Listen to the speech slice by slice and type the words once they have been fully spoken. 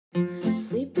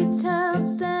Sleepy town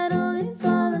settling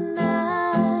for the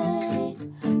night,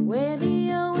 where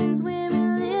the Owens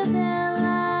women live their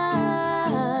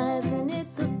lives. And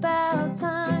it's about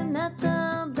time that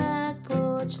the back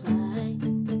porch light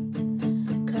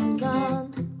comes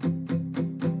on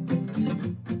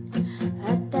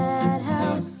at that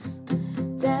house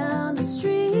down the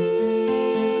street,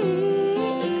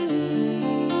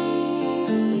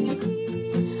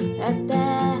 at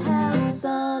that house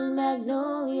on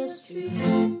Magnolia Street.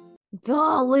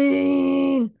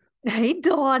 Darling. Hey,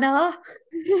 Donna.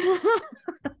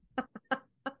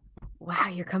 Wow,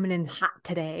 you're coming in hot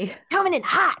today. Coming in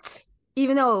hot,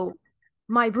 even though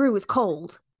my brew is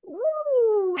cold.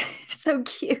 Woo! So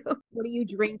cute. What are you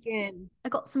drinking? I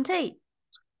got some tea.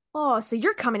 Oh, so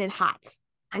you're coming in hot.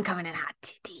 I'm coming in hot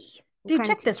tea. What Dude, kind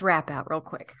check of tea? this rap out real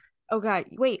quick. Oh, God.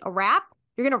 Wait, a rap?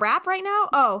 You're going to rap right now?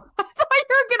 Oh, I thought you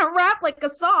were going to rap like a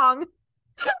song.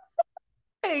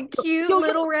 A cute Yo,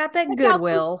 little rap at Check out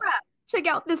Goodwill. this rap. Check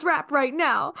out this rap right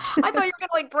now. I thought you were going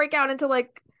to like break out into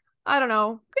like, I don't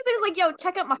know. Christine's like, yo,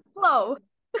 check out my flow.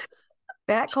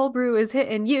 That cold brew is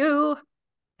hitting you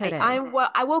today.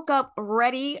 I woke up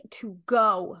ready to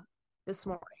go this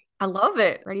morning. I love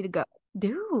it. Ready to go.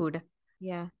 Dude.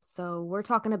 Yeah. So we're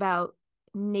talking about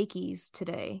Nakies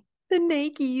today. The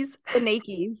Nakies. The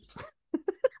Nakies.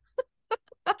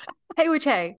 Hey, which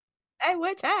hey. Hey,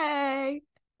 which hey.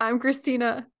 I'm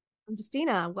Christina. I'm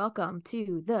Justina. Welcome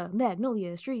to the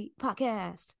Magnolia Street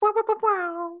podcast.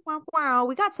 Wow.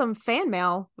 We got some fan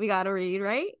mail we got to read,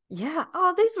 right? Yeah.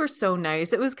 Oh, these were so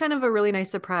nice. It was kind of a really nice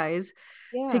surprise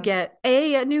Yeah. to get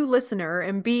a new listener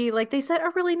and B, like they sent a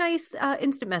really nice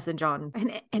instant message on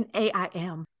an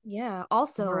AIM. Yeah.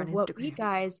 Also, We're on what we Instagram.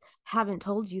 guys haven't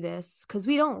told you this, because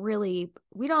we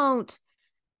don't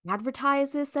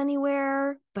advertise this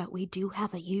anywhere, but we do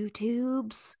have a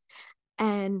YouTubes.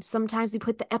 And sometimes we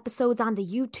put the episodes on the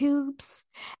YouTubes,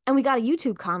 and we got a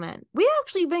YouTube comment. We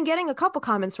actually been getting a couple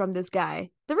comments from this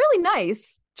guy. They're really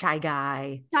nice. Chai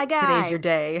guy. Hi, guy. Today's your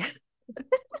day.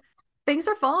 Thanks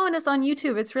for following us on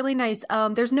YouTube. It's really nice.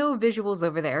 There's no visuals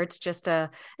over there. It's just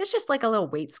like a little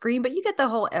wait screen, but you get the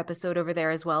whole episode over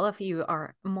there as well if you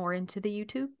are more into the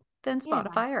YouTube than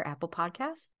Spotify or Apple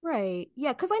Podcasts. Right.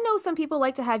 Yeah, because I know some people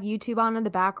like to have YouTube on in the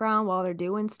background while they're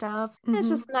doing stuff. And it's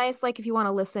just nice, like, if you want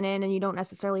to listen in and you don't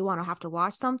necessarily want to have to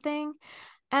watch something.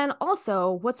 And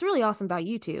also, what's really awesome about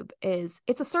YouTube is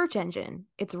it's a search engine.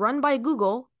 It's run by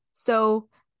Google. So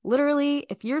literally,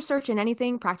 if you're searching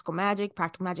anything, Practical Magic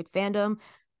fandom,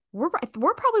 we're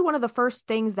probably one of the first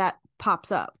things that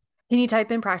pops up. Can you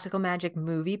type in Practical Magic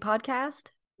movie podcast?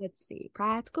 Let's see.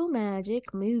 Practical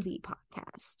Magic movie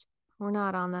podcast. We're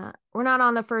not on that. We're not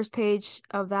on the first page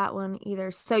of that one either.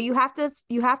 So you have to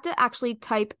actually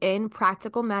type in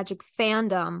Practical Magic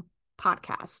fandom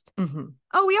podcast. Mm-hmm.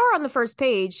 Oh, we are on the first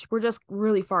page. We're just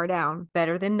really far down.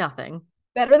 Better than nothing.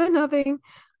 Better than nothing.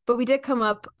 But we did come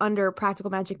up under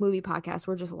Practical Magic movie podcast.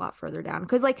 We're just a lot further down.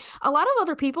 Because like a lot of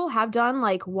other people have done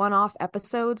like one-off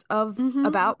episodes of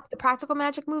about the Practical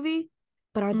Magic movie.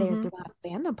 But they're not a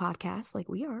fandom podcast like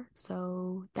we are.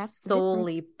 So that's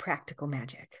solely Practical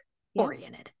Magic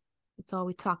oriented. It's all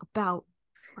we talk about.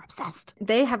 We're obsessed.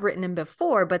 They have written in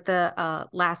before, but the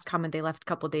last comment they left a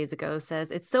couple days ago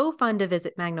says, "It's so fun to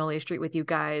visit Magnolia Street with you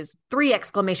guys." 3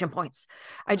 exclamation points.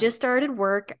 I just started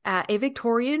work at a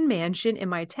Victorian mansion in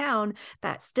my town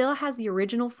that still has the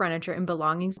original furniture and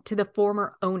belongings to the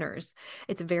former owners.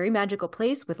 It's a very magical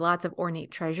place with lots of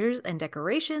ornate treasures and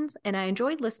decorations, and I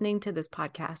enjoyed listening to this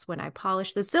podcast when I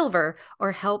polish the silver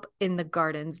or help in the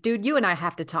gardens. Dude, you and I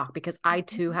have to talk because I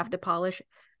too have to polish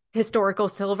historical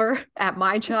silver at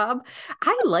my job.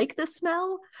 I like the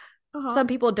smell. Some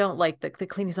people don't like the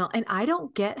cleaning smell, and I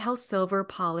don't get how silver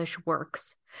polish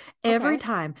works. Every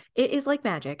time it is like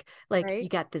magic. Like you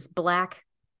got this black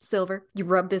silver, you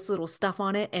rub this little stuff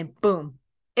on it, and boom.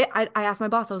 I asked my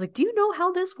boss, I was like, "Do you know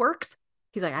how this works?"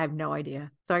 He's like, "I have no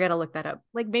idea." So I got to look that up.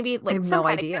 Like maybe like I have some no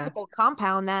kind idea. of chemical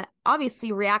compound that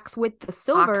obviously reacts with the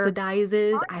silver.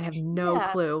 Oxidizes. I have no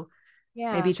clue.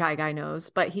 Yeah. Maybe Chai Guy knows,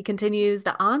 but he continues,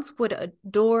 "The aunts would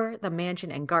adore the mansion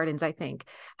and gardens, I think.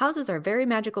 Houses are very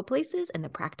magical places, and the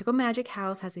Practical Magic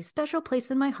house has a special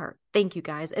place in my heart. Thank you,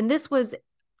 guys." And this was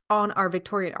on our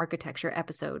Victorian architecture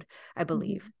episode, I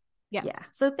believe. Yes. Yeah.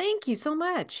 So thank you so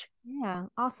much. Yeah.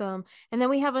 Awesome. And then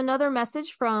we have another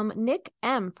message from Nick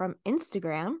M from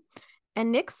Instagram.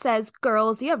 And Nick says,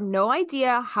 "Girls, you have no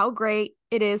idea how great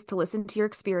it is to listen to your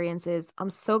experiences. I'm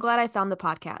so glad I found the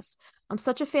podcast. I'm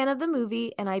such a fan of the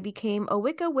movie, and I became a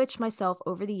Wicca witch myself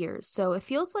over the years. So it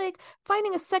feels like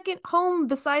finding a second home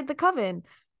beside the coven.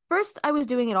 First, I was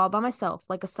doing it all by myself,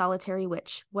 like a solitary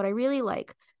witch. What I really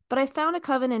like. but I found a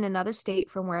coven in another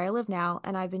state from where I live now,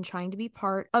 and I've been trying to be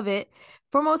part of it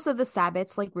for most of the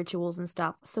Sabbats, like rituals and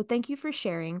stuff. So thank you for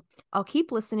sharing. I'll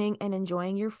keep listening and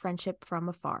enjoying your friendship from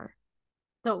afar.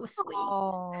 So sweet.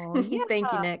 Oh, yeah.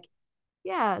 Thank you, Nick.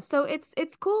 Yeah. So it's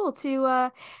cool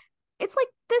to it's like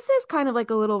this is kind of like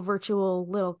a little virtual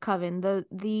little coven,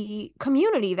 the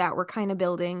community that we're kind of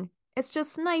building. It's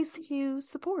just nice to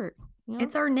support, you know?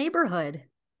 It's our neighborhood.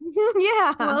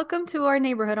 Yeah. Welcome to our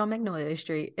neighborhood on Magnolia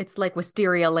Street. It's like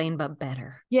Wisteria Lane, but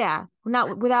better. Yeah.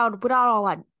 Not without all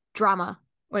that drama.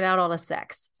 Without all the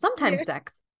sex. Sometimes Yeah.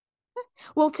 sex.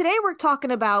 Well, today we're talking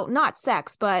about not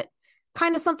sex, but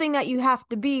kind of something that you have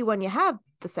to be when you have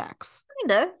the sex.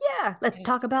 Kinda. Yeah. Let's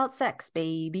talk about sex,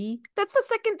 baby. That's the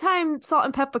second time Salt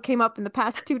and Pepper came up in the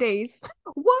past 2 days.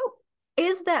 What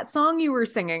is that song you were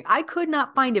singing? I could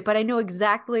not find it, but I know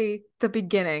exactly the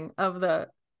beginning of the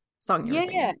song you were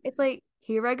singing. Yeah. It's like,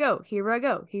 here I go, here I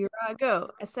go, here I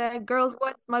go. I said, girls,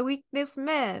 what's my weakness,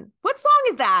 man? What song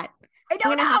is that? I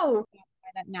don't know.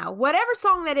 That now. Whatever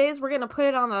song that is, we're gonna put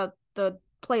it on the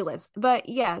playlist. But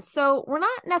yeah, so we're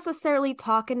not necessarily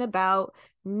talking about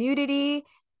nudity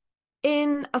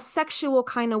in a sexual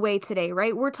kind of way today,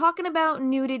 right? We're talking about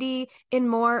nudity in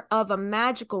more of a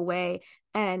magical way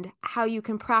and how you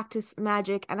can practice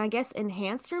magic and I guess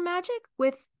enhance your magic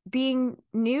with being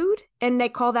nude. And they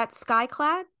call that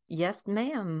Skyclad. Yes,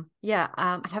 ma'am. Yeah.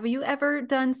 Have you ever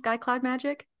done Skyclad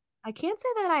Magick? I can't say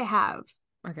that I have.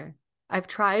 Okay. I've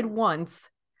tried once,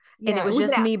 and Yeah, it was was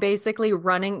just it me basically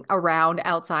running around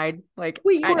outside, like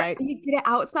Wait, at night. you did it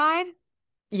outside?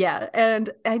 Yeah, and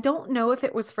I don't know if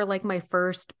it was for like my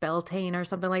first Beltane or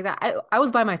something like that. I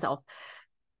was by myself,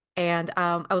 and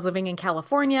I was living in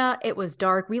California. It was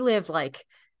dark. We lived like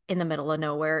in the middle of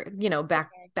nowhere,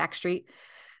 back street.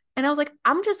 And I was like,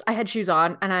 I had shoes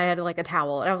on and I had like a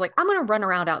towel, and I was like, I'm gonna run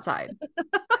around outside.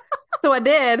 So I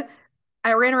did.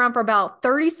 I ran around for about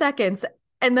 30 seconds,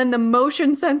 and then the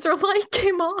motion sensor light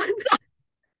came on.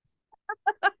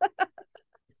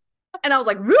 And I was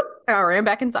like, whoop, and I ran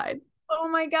back inside. Oh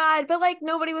my God. But like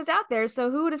nobody was out there, so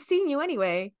who would have seen you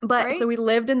anyway? But Right? so we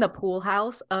lived in the pool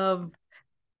house of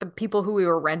the people who we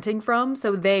were renting from.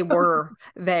 So they were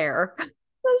there.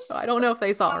 So I don't know if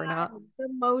they saw or not. The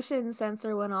motion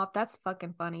sensor went off. That's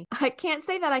fucking funny. I can't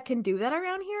say that I can do that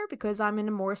around here because I'm in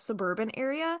a more suburban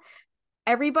area.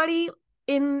 Everybody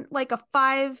in like a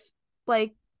 5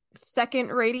 second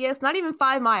radius, not even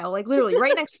 5 mile, like literally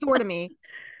right next door to me.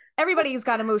 Everybody's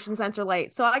got a motion sensor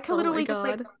light. So I could Oh my literally just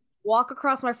like God. walk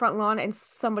across my front lawn and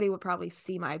somebody would probably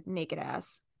see my naked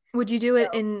ass. Would you do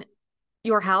it in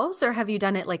your house, or have you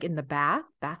done it like in the bath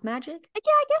magic?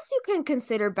 Yeah, I guess you can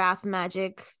consider bath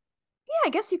magic. Yeah, I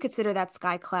guess you consider that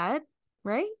Skyclad,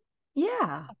 right?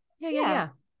 Yeah. Yeah. Yeah.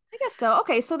 I guess so.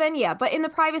 Okay, so then yeah, but in the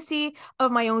privacy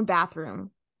of my own bathroom.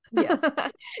 Yes.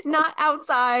 Not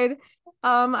outside.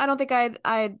 I don't think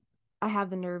I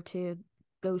have the nerve to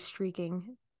go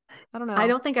streaking. I don't know. I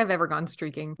don't think I've ever gone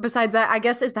streaking. Besides that, I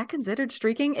guess, is that considered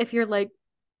streaking if you're like,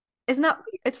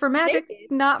 it's for magic,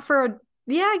 not for a,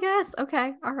 yeah, I guess.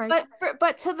 Okay. All right.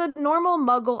 But to the normal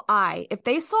muggle eye, if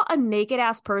they saw a naked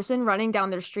ass person running down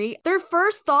their street, their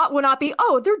first thought would not be,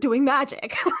 "Oh, they're doing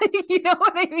magic." You know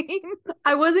what I mean?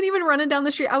 I wasn't even running down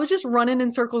the street. I was just running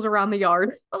in circles around the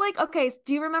yard. But like, okay, so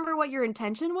do you remember what your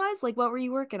intention was? Like, what were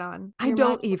you working on? I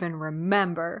don't even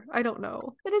remember. I don't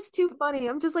know. That is too funny.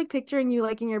 I'm just like picturing you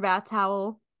like in your bath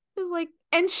towel, just like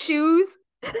and shoes.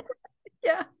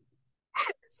 Yeah.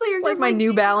 So you're Like just my like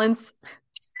New Balance.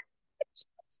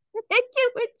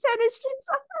 naked with tennis shoes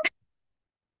on.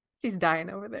 She's dying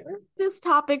over there. This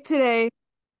topic today.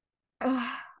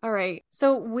 All right.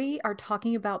 So we are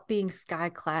talking about being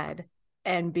skyclad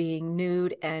and being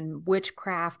nude and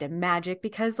witchcraft and magic,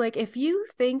 because like if you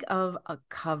think of a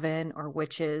coven or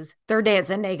witches, they're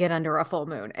dancing naked under a full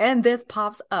moon, and this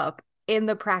pops up in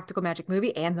the Practical Magic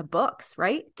movie and the books,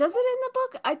 right? Does it in the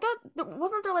book? I thought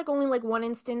wasn't there like only like one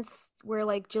instance where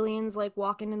like Jillian's like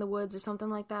walking in the woods or something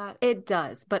like that? It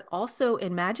does, but also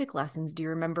in magic lessons, do you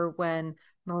remember when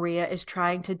Maria is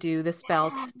trying to do the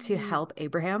spell to help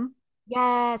Abraham?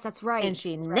 Yes, that's right. And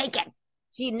she's naked.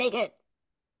 She's naked.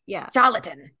 Yeah.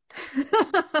 Charlatan.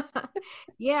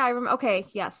 Yeah, I remember. Okay,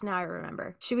 yes, now I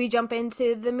remember. Should we jump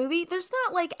into the movie? There's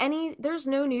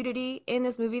no nudity in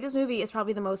this movie. This movie is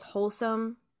probably the most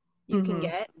wholesome you can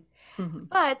get.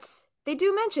 But they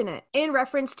do mention it in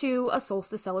reference to a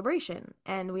solstice celebration,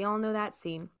 and we all know that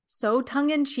scene. So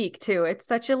tongue-in-cheek too. It's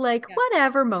such a like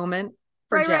whatever moment.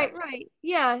 for Jet. Right.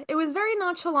 Yeah, it was very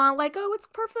nonchalant, like, oh, it's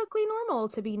perfectly normal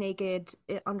to be naked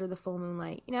under the full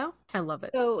moonlight, you know? I love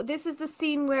it. So this is the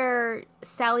scene where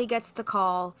Sally gets the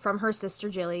call from her sister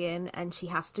Jillian, and she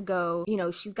has to go,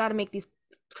 she's got to make these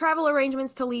travel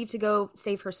arrangements to leave to go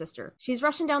save her sister. She's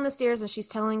rushing down the stairs and she's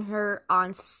telling her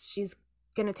aunts she's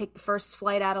gonna take the first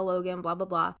flight out of Logan, blah, blah,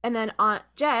 blah. And then Aunt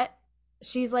Jet,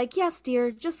 she's like, yes,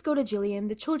 dear, just go to Jillian.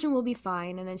 The children will be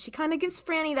fine. And then she kind of gives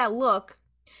Franny that look.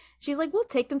 She's like, we'll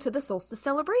take them to the solstice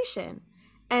celebration.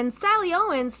 And Sally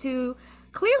Owens, who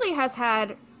clearly has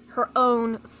had her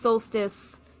own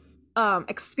solstice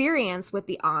experience with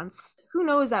the aunts, who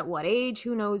knows at what age,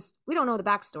 who knows, we don't know the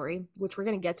backstory, which we're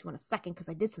going to get to in a second because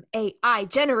I did some AI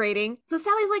generating. So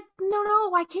Sally's like, no,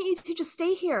 why can't you two just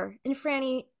stay here? And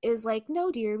Franny is like,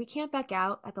 no, dear, we can't back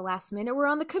out at the last minute, we're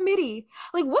on the committee.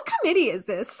 Like, what committee is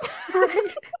this?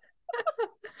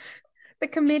 The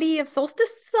committee of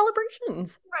solstice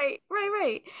celebrations.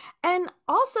 Right. And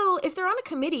also, if they're on a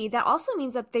committee, that also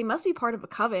means that they must be part of a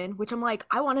coven, which I'm like,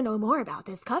 I want to know more about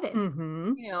this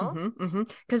coven.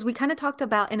 Because we kind of talked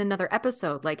about in another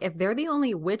episode, like if they're the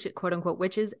only witch, quote unquote,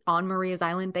 witches on Maria's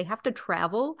Island, they have to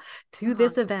travel to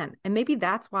this event. And maybe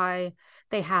that's why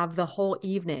they have the whole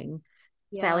evening.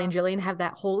 Yeah. Sally and Jillian have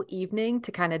that whole evening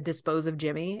to kind of dispose of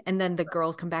Jimmy. And then the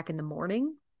girls come back in the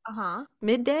morning.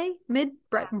 Midday,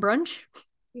 brunch.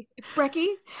 Brecky.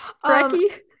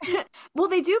 Well,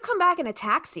 they do come back in a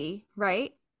taxi,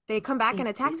 right? They come back in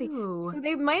a taxi. So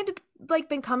they might have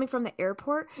been coming from the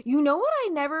airport. You know what?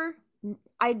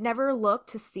 I'd never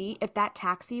looked to see if that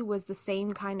taxi was the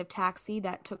same kind of taxi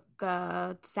that took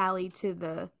Sally to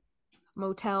the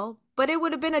motel, but it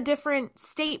would have been a different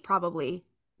state probably.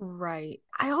 Right.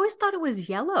 I always thought it was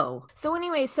yellow. So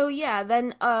anyway,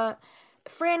 then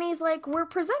Franny's like, we're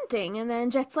presenting, and then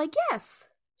Jet's like, yes.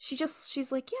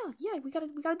 She's like, yeah, we gotta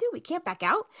do it. We can't back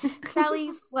out.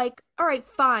 Sally's like, all right,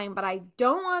 fine, but I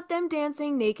don't want them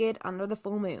dancing naked under the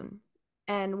full moon.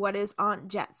 And what does Aunt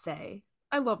Jet say?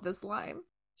 I love this line.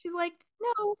 She's like,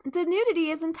 no, the nudity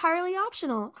is entirely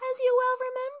optional, as you well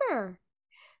remember.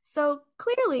 So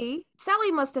clearly,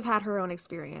 Sally must have had her own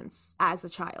experience as a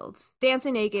child,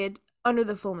 dancing naked under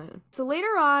the full moon. So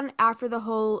later on, after the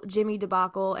whole Jimmy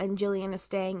debacle and Jillian is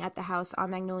staying at the house on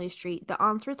Magnolia Street, the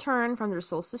aunts return from their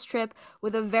solstice trip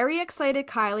with a very excited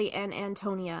Kylie and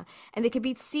Antonia. And they could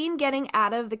be seen getting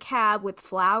out of the cab with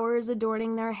flowers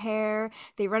adorning their hair.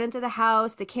 They run into the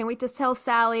house. They can't wait to tell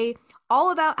Sally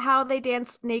all about how they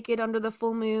danced naked under the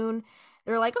full moon.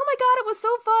 They're like, oh my God, it was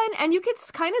so fun. And you could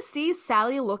kind of see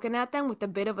Sally looking at them with a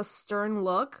bit of a stern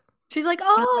look. She's like,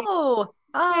 oh.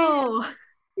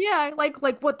 Yeah, like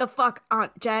what the fuck,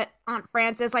 Aunt Jet, Aunt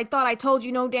Frances, I thought I told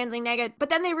you no dancing naked. But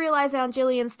then they realize Aunt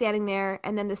Jillian's standing there,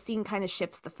 and then the scene kind of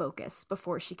shifts the focus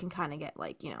before she can kind of get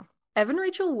Evan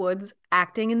Rachel Wood's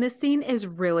acting in this scene is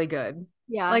really good.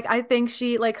 Yeah. Like, I think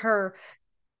she,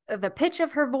 the pitch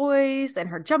of her voice and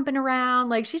her jumping around,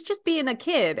 like she's just being a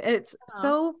kid. It's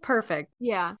so perfect.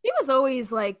 Yeah. She was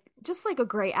always just a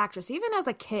great actress, even as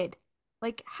a kid.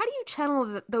 Like, how do you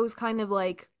channel those kind of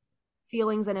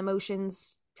feelings and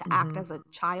emotions to act as a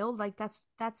child? Like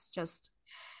that's just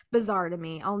bizarre to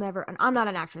me. I'm not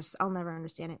an actress. I'll never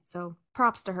understand it. So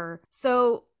props to her.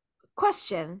 So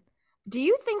question, do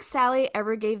you think Sally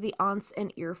ever gave the aunts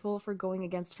an earful for going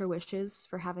against her wishes,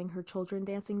 for having her children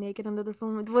dancing naked under the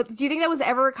full moon? Do you think that was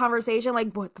ever a conversation?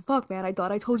 Like, what the fuck, man? I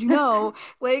thought I told you no.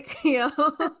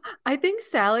 I think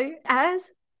Sally,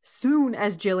 as soon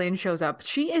as Jillian shows up,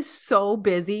 she is so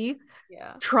busy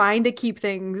trying to keep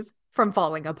things from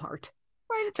falling apart.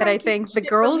 That I think the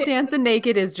girls dancing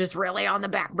naked is just really on the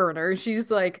back burner.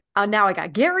 She's like, oh, now I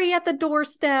got Gary at the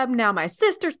doorstep. Now my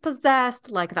sister's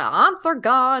possessed. Like, the aunts are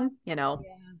gone.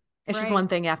 It's just one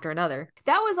thing after another.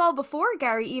 That was all before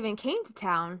Gary even came to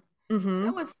town.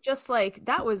 That was just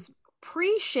that was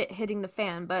pre-shit hitting the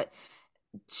fan. But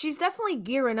she's definitely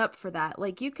gearing up for that.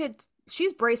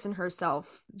 She's bracing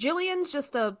herself. Jillian's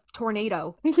just a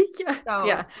tornado.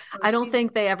 Yeah. I don't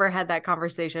think they ever had that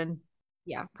conversation.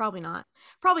 Yeah, probably not.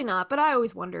 But I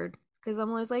always wondered, because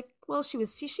I'm always like, well, she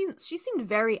seemed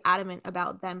very adamant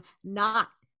about them not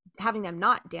having them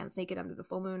not dance naked under the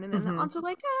full moon, and then the aunts are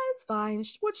like, it's fine.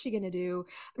 What's she gonna do?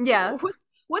 Yeah.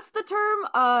 What's the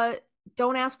term?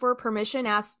 Don't ask for permission,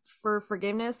 ask for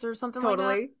forgiveness, or something like that.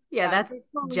 Totally. Yeah, that's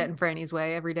Jet and Franny's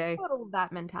way every day. Total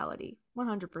that mentality.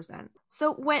 100%.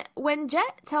 So when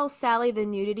Jet tells Sally the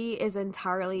nudity is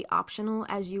entirely optional,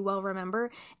 as you well remember,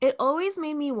 it always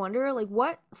made me wonder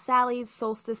what Sally's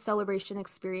solstice celebration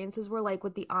experiences were like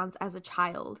with the aunts as a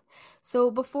child.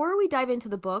 So before we dive into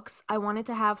the books, I wanted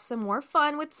to have some more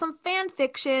fun with some fan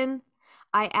fiction.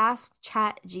 I asked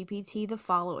ChatGPT the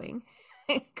following.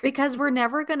 Because we're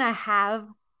never going to have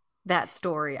that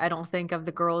story, I don't think, of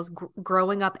the girls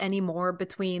growing up anymore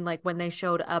between like when they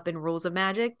showed up in Rules of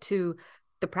Magic to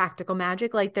the practical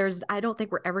magic. Like I don't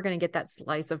think we're ever going to get that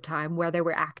slice of time where they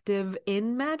were active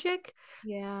in magic,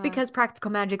 Yeah. because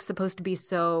practical magic's supposed to be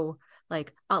so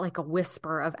like a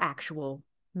whisper of actual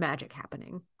magic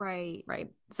happening. Right. Right.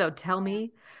 So tell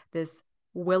me this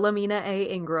Wilhelmina A.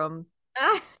 Ingram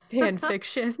fan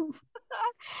fiction.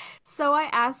 So I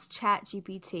asked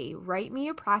ChatGPT, write me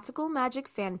a practical magic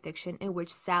fan fiction in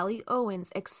which Sally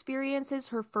Owens experiences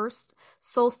her first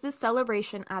solstice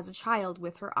celebration as a child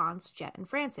with her aunts Jet and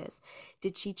Frances.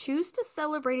 Did she choose to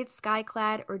celebrate it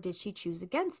skyclad or did she choose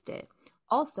against it?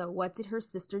 Also, what did her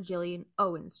sister Jillian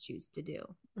Owens choose to do?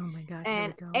 Oh my God, here we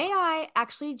And go. AI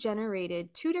actually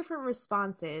generated two different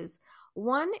responses.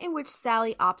 One in which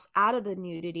Sally opts out of the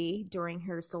nudity during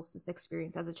her solstice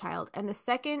experience as a child, and the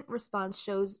second response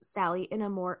shows Sally in a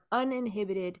more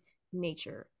uninhibited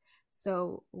nature.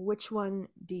 So, which one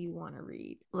do you want to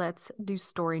read? Let's do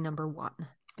story number 1.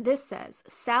 This says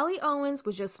Sally Owens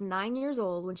was just 9 years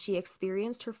old when she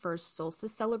experienced her first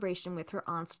solstice celebration with her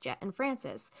aunts Jet and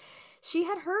Frances. She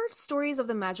had heard stories of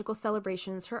the magical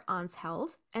celebrations her aunts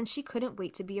held, and she couldn't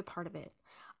wait to be a part of it.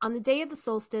 On the day of the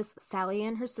solstice, Sally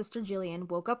and her sister Jillian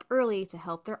woke up early to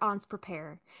help their aunts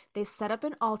prepare. They set up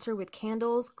an altar with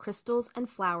candles, crystals, and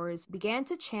flowers, began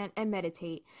to chant and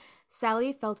meditate.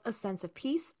 Sally felt a sense of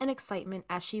peace and excitement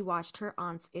as she watched her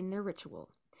aunts in their ritual.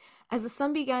 As the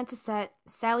sun began to set,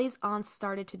 Sally's aunts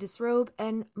started to disrobe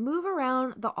and move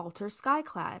around the altar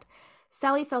skyclad.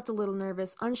 Sally felt a little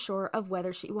nervous, unsure of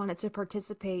whether she wanted to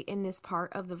participate in this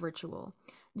part of the ritual.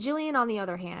 Jillian, on the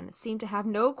other hand, seemed to have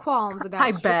no qualms about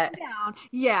I stripping bet. down,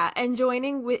 yeah, and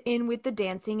joining in with the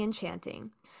dancing and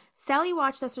chanting. Sally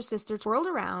watched as her sister twirled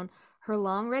around, her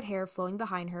long red hair flowing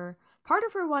behind her. Part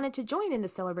of her wanted to join in the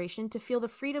celebration to feel the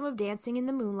freedom of dancing in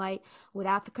the moonlight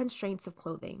without the constraints of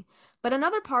clothing. But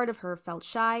another part of her felt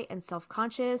shy and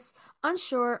self-conscious,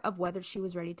 unsure of whether she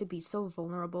was ready to be so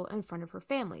vulnerable in front of her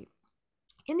family.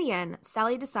 In the end,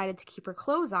 Sally decided to keep her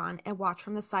clothes on and watch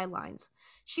from the sidelines.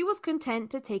 She was content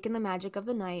to take in the magic of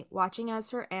the night, watching as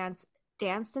her aunts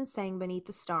danced and sang beneath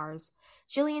the stars.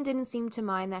 Jillian didn't seem to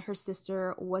mind that her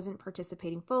sister wasn't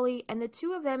participating fully, and the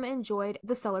two of them enjoyed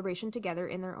the celebration together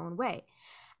in their own way.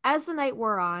 As the night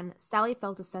wore on, Sally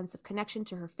felt a sense of connection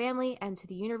to her family and to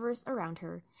the universe around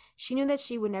her. She knew that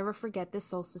she would never forget this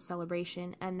solstice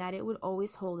celebration and that it would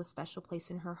always hold a special place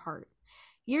in her heart.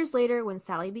 Years later, when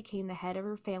Sally became the head of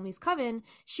her family's coven,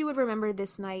 she would remember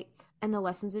this night and the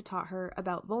lessons it taught her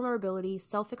about vulnerability,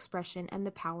 self-expression, and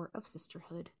the power of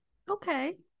sisterhood.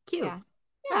 Okay, cute. Yeah.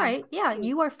 All Yeah. right. Yeah, Cute.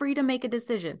 you are free to make a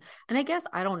decision. And I guess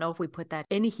I don't know if we put that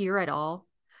in here at all,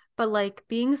 but like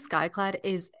being skyclad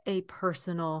is a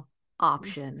personal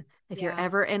option. If you're Yeah.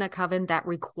 ever in a coven that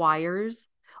requires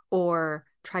or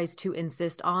tries to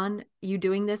insist on you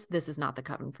doing this, this is not the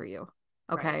coven for you.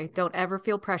 Okay. Right. Don't ever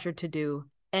feel pressured to do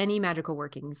any magical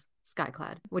workings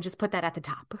skyclad. We'll just put that at the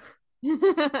top.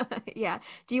 Yeah.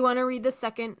 Do you want to read the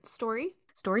second story?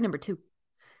 Story number 2.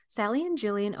 Sally and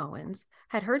Jillian Owens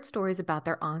had heard stories about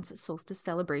their aunt's solstice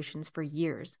celebrations for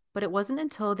years, but it wasn't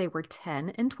until they were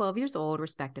 10 and 12 years old,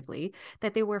 respectively,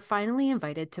 that they were finally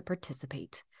invited to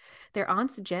participate. Their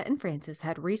aunts Jet and Frances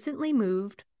had recently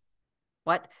moved,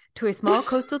 to a small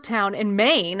coastal town in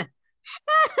Maine.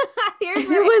 Here's And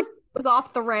where it was it was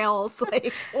off the rails.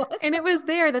 Like, what? and it was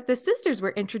there that the sisters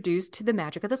were introduced to the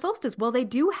magic of the solstice. Well, they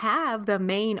do have the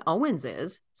Maine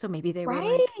Owenses, so maybe they were like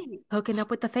Right. hooking up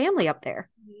with the family up there.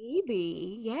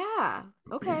 Maybe. Yeah.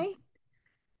 Okay.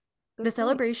 The Good point.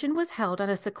 celebration was held on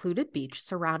a secluded beach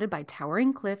surrounded by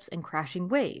towering cliffs and crashing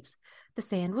waves. The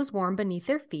sand was warm beneath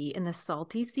their feet and the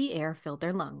salty sea air filled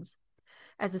their lungs.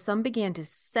 As the sun began to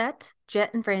set,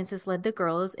 Jet and Frances led the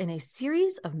girls in a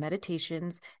series of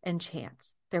meditations and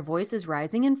chants, their voices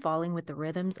rising and falling with the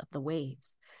rhythms of the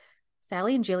waves.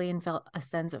 Sally and Jillian felt a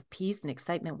sense of peace and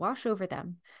excitement wash over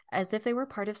them, as if they were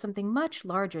part of something much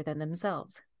larger than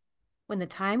themselves. When the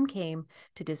time came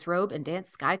to disrobe and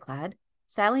dance skyclad,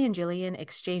 Sally and Jillian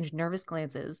exchanged nervous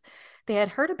glances. They had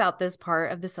heard about this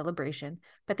part of the celebration,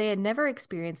 but they had never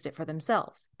experienced it for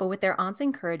themselves. But with their aunt's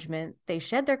encouragement, they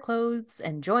shed their clothes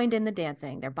and joined in the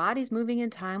dancing, their bodies moving in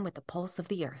time with the pulse of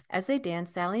the earth. As they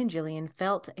danced, Sally and Jillian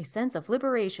felt a sense of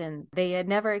liberation they had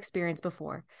never experienced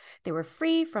before. They were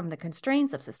free from the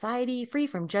constraints of society, free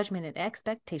from judgment and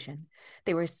expectation.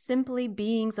 They were simply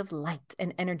beings of light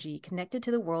and energy connected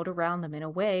to the world around them in a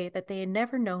way that they had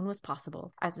never known was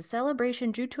possible. As the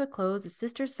celebration drew to a close, the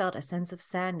sisters felt a sense of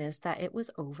sadness that it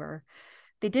was over.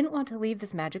 They didn't want to leave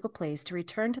this magical place to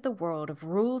return to the world of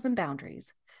rules and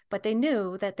boundaries. but they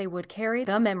knew that they would carry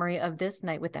the memory of this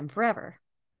night with them forever,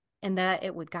 and that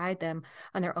it would guide them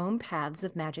on their own paths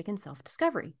of magic and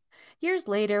self-discovery. Years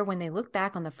later, when they looked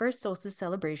back on the first solstice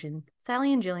celebration,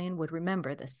 Sally and Jillian would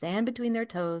remember the sand between their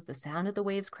toes, the sound of the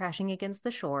waves crashing against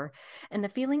the shore, and the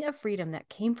feeling of freedom that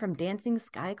came from dancing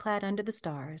sky-clad under the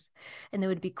stars. And they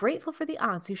would be grateful for the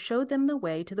aunts who showed them the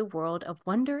way to the world of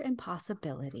wonder and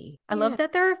possibility. I love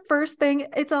that their first thing,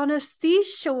 it's on a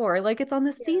seashore, like it's on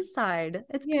the seaside.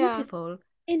 It's beautiful.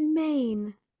 In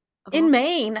Maine. In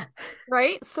Maine.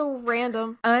 Right? So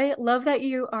random. I love that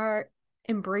you are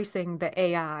embracing the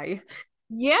AI.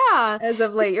 Yeah. As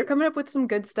of late, you're coming up with some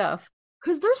good stuff.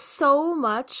 Because there's so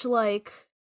much like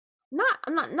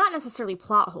not necessarily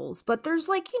plot holes, but there's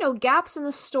like, gaps in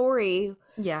the story.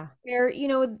 Yeah. Where,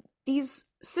 these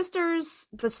sisters,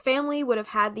 this family would have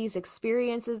had these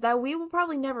experiences that we will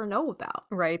probably never know about.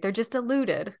 Right. They're just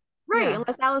alluded. Right. Yeah.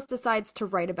 Unless Alice decides to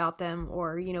write about them,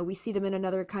 or, we see them in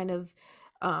another kind of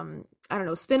I don't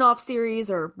know, spin-off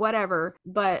series or whatever.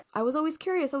 But I was always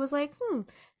curious. I was like,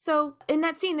 So in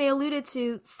that scene, they alluded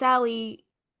to Sally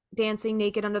dancing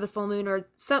naked under the full moon, or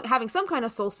having some kind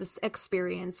of solstice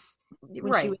experience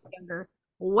when she was younger.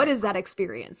 What is that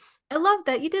experience? I love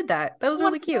that you did that. That was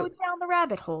really cute. Go down the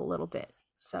rabbit hole a little bit.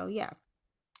 So yeah.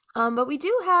 But we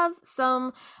do have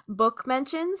some book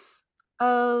mentions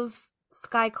of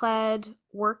Skyclad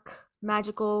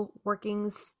magical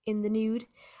workings in the nude.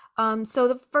 So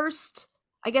the first,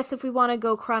 I guess if we want to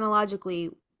go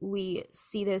chronologically, we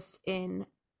see this in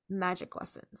magic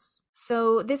lessons.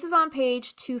 So this is on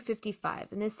page 255,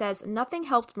 and this says, nothing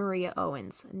helped Maria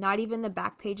Owens, not even the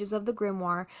back pages of the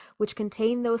grimoire, which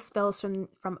contain those spells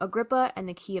from Agrippa and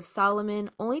the Key of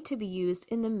Solomon, only to be used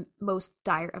in the most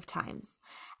dire of times.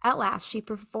 At last, she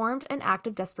performed an act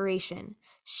of desperation.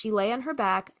 She lay on her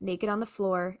back, naked on the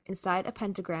floor, inside a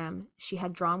pentagram she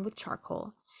had drawn with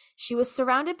charcoal. She was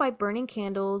surrounded by burning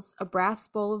candles, a brass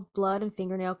bowl of blood and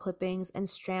fingernail clippings, and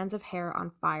strands of hair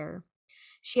on fire.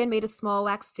 She had made a small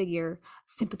wax figure,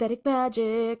 sympathetic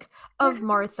magic, of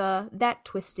Martha that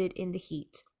twisted in the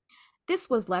heat. This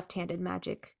was left-handed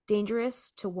magic,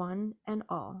 dangerous to one and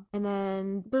all. And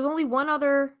then there's only one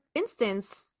other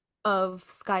instance of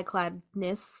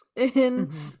skycladness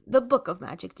in the Book of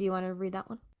Magic. Do you want to read that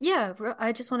one? Yeah,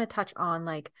 I just want to touch on,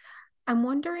 I'm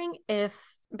wondering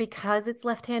if, because it's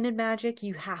left-handed magic,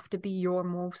 you have to be your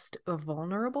most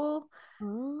vulnerable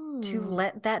to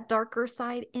let that darker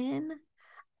side in.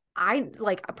 I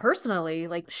personally,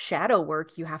 shadow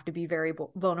work, you have to be very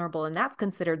vulnerable, and that's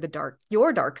considered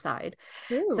your dark side.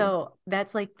 True. So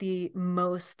that's the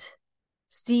most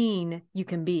seen you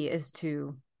can be, is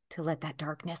to let that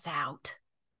darkness out.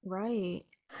 Right.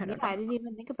 I didn't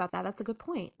even think about that. That's a good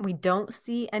point. We don't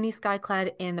see any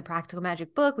Skyclad in the Practical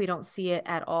Magic book. We don't see it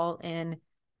at all in,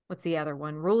 what's the other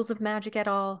one? Rules of Magic at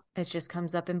all. It just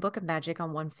comes up in Book of Magic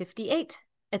on 158.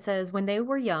 It says, when they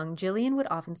were young, Jillian would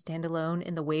often stand alone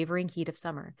in the wavering heat of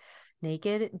summer,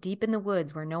 naked, deep in the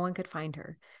woods where no one could find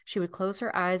her. She would close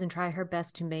her eyes and try her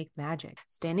best to make magic,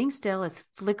 standing still as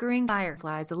flickering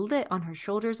fireflies lit on her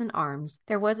shoulders and arms.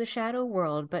 There was a shadow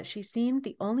world, but she seemed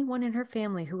the only one in her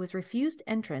family who was refused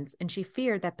entrance, and she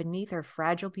feared that beneath her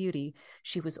fragile beauty,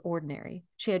 she was ordinary.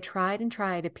 She had tried and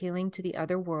tried appealing to the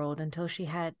other world until she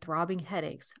had throbbing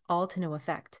headaches, all to no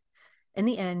effect. In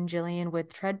the end, Jillian would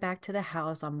tread back to the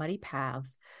house on muddy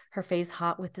paths, her face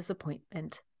hot with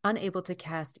disappointment, unable to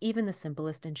cast even the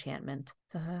simplest enchantment.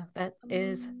 So that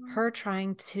is her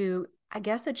trying to, I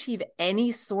guess, achieve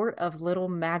any sort of little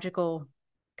magical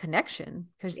connection.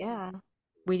 Because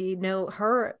we know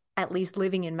her, at least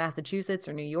living in Massachusetts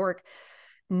or New York,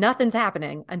 nothing's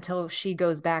happening until she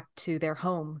goes back to their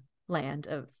homeland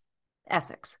of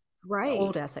Essex. Right.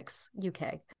 Old Essex,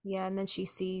 UK. Yeah, and then she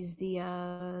sees the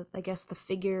I guess the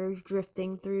figure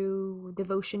drifting through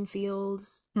devotion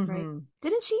fields, right?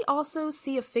 Didn't she also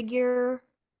see a figure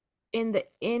in the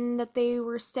inn that they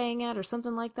were staying at or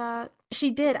something like that? She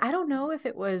did. I don't know if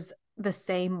it was the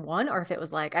same one or if it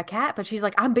was like a cat, but she's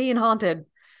like, I'm being haunted.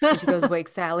 And she goes wake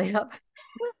Sally up.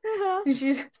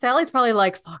 Sally's probably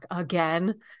like, fuck,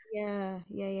 again. Yeah.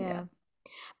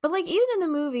 But even in the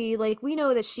movie, we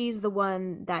know that she's the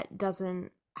one that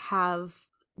doesn't have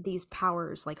these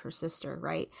powers like her sister,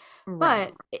 right?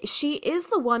 But she is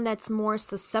the one that's more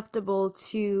susceptible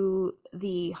to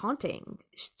the haunting,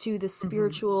 to the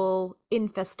spiritual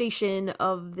infestation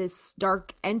of this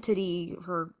dark entity,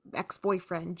 her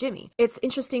ex-boyfriend, Jimmy. It's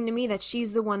interesting to me that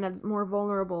she's the one that's more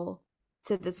vulnerable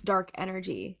to this dark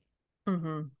energy.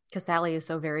 because Sally is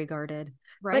so very guarded.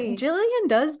 But Right. Jillian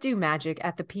does do magic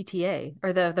at the PTA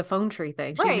or the phone tree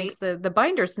thing. She makes Right. the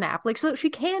binder snap. Like, so she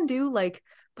can do like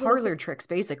Little parlor tricks,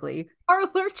 basically.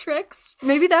 parlor tricks.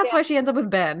 Maybe that's Yeah. why she ends up with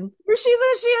Ben. She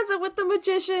ends up with the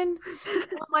magician. Oh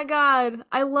my God.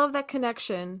 I love that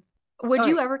connection. Would All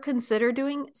you right. ever consider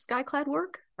doing Skyclad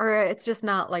work? Or it's just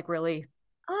not like really,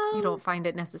 you Um, don't find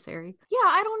it necessary? yeah,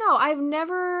 I don't know. I've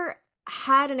never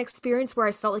had an experience where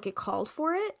I felt like it called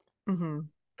for it, Mm-hmm.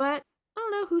 but I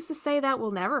don't know who's to say that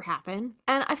will never happen.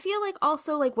 And I feel like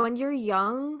also like when you're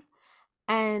young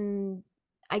and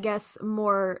I guess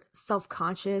more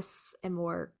self-conscious and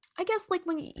more I guess like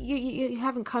when you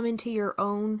haven't come into your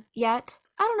own yet.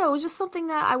 I don't know, it was just something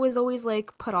that I was always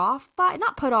like put off by,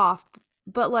 not put off,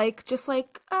 but like just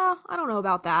like I don't know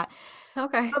about that.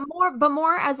 Okay. But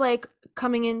more as like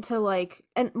coming into like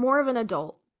and more of an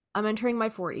adult. I'm entering my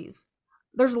 40s.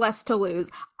 There's less to lose.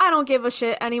 I don't give a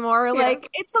shit anymore. Yeah. Like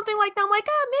it's something like that. I'm like,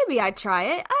 maybe I'd try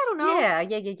it. I don't know. Yeah,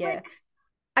 yeah, yeah, yeah. Like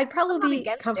I'd I'm probably not be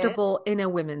against it. comfortable in a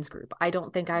women's group. I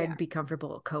don't think Yeah. I'd be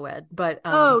comfortable co-ed, but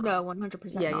Oh no,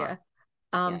 100% yeah, not. yeah.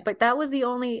 Yeah. But that was the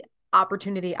only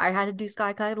opportunity I had to do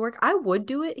Skyclad work. I would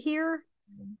do it here.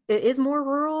 It is more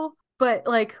rural, but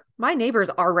like my neighbors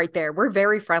are right there. We're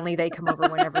very friendly. They come over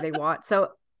whenever they want.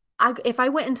 So if I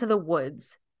went into the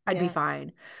woods, I'd be Yeah.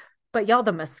 fine. But y'all,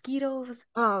 the mosquitoes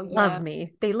Oh love yeah.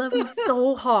 me. They love me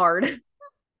so hard.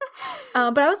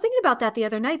 But I was thinking about that the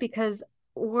other night because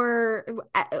we're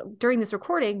during this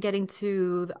recording getting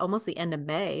to almost the end of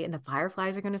May and the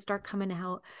fireflies are going to start coming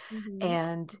out. Hmm.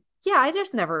 And yeah, I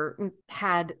just never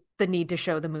had the need to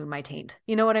show the moon my taint.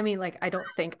 You know what I mean? Like, I don't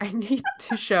think I need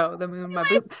to show the moon my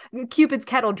boob. Cupid's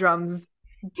kettle drums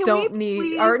Can we don't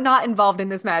need, are please not involved in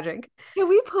this magic. can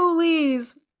we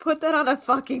please put that on a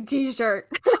fucking t-shirt?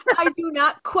 I do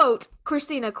not quote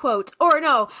Christina quote or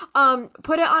no,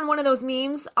 put it on one of those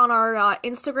memes on our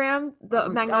Instagram, the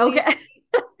Magnolia Okay.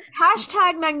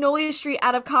 hashtag Magnolia Street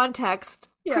out of context.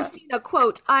 Yeah. Christina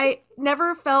quote, I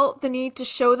never felt the need to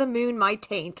show the moon my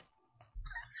taint.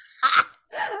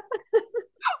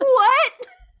 What?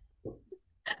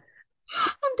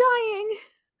 I'm dying.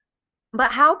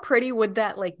 But how pretty would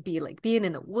that like be? Like being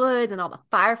in the woods and all the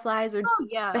fireflies are Oh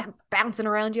yeah. bouncing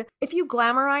around you. If you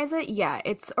glamorize it, yeah,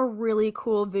 it's a really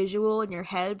cool visual in your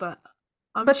head, but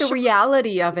I'm But the sure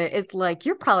reality of it is like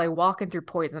you're probably walking through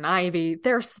poison ivy.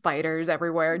 There's spiders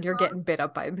everywhere and you're getting bit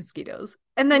up by mosquitoes.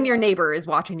 And then your yeah. neighbor is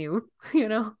watching you, you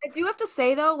know? I do have to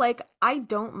say though, like I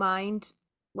don't mind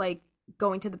like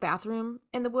going to the bathroom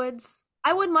in the woods.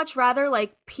 I would much rather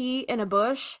like pee in a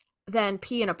bush than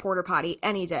pee in a porta potty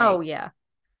any day. Oh yeah.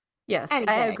 Yes, Any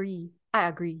I day. agree. I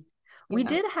agree. We Yeah.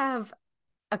 did have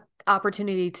a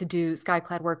opportunity to do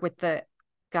Skyclad work with the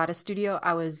goddess studio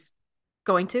I was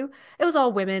going to. It was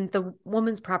all women. The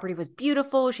woman's property was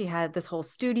beautiful. She had this whole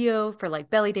studio for like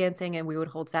belly dancing and we would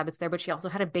hold Sabbats there, but she also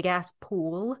had a big ass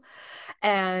pool.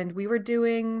 And we were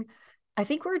doing I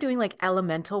think we were doing like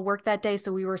elemental work that day.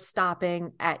 So we were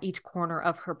stopping at each corner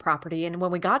of her property. And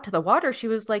when we got to the water, she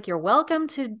was like, you're welcome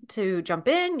to jump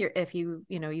in. You're if you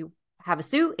have a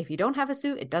suit. If you don't have a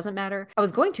suit, it doesn't matter. I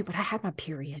was going to, but I had my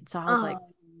period. So I was like,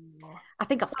 Oh, I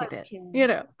think I'll that skip was it.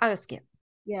 cute. I will skip.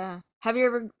 Yeah. Have you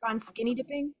ever gone skinny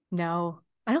dipping? No,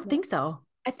 I don't No. think so.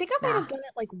 I think I might Nah. have done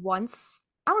it like once.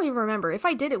 I don't even remember. If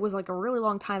I did, it was like a really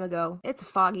long time ago. It's a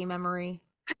foggy memory.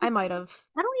 I might have.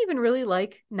 I don't even really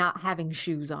like not having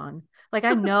shoes on. Like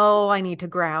I know I need to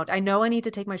ground. I know I need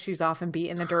to take my shoes off and be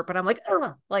in the dirt, but I'm like,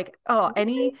 ugh. Like, oh, Really?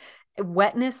 any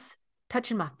wetness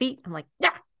touching my feet, I'm like,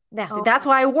 yeah, nasty. Oh, That's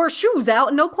why I wore shoes out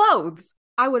and no clothes.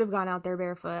 I would have gone out there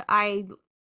barefoot.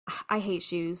 I hate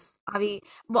shoes. Avi,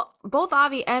 well, both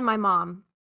Avi and my mom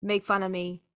make fun of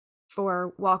me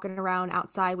for walking around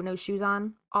outside with no shoes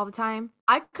on all the time.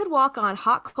 I could walk on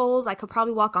hot coals. I could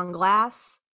probably walk on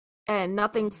glass, and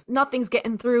nothing's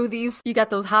getting through You got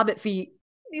those hobbit feet.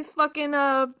 these fucking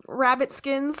rabbit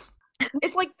skins.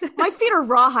 It's like my feet are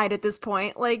rawhide at this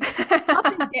point. Like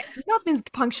nothing's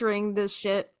puncturing this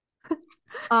shit.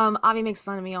 Avi makes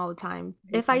fun of me all the time.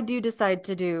 If I do decide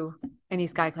to do any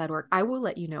Skyclad work, I will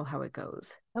let you know how it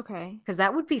goes. Okay. Because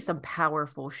that would be some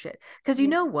powerful shit. Because you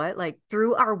Yeah. know what? Like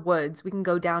through our woods, we can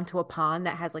go down to a pond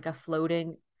that has like a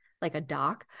floating, like a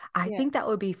dock. I Yeah. think that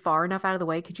would be far enough out of the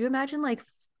way. Could you imagine like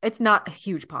it's not a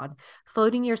huge pond,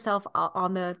 floating yourself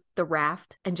on the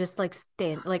raft and just like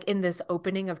stand like in this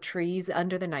opening of trees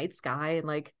under the night sky and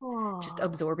like just Oh,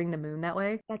 absorbing the moon that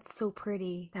way? that's so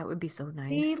pretty. That would be so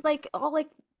See, nice. like all like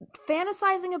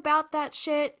fantasizing about that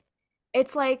shit,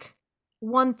 it's like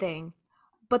one thing,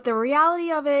 but the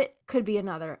reality of it could be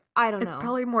another. I don't It's know.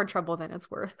 probably more trouble than it's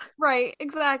worth. Right,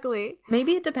 exactly.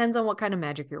 Maybe it depends on what kind of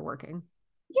magic you're working.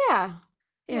 Yeah.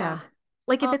 Yeah. Yeah.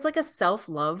 Like if Um, it's like a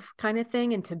self-love kind of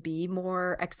thing and to be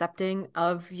more accepting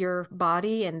of your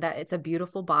body and that it's a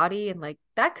beautiful body and like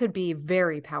that could be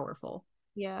very powerful.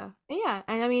 yeah. Yeah.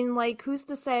 And I mean, like, who's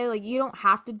to say, like, you don't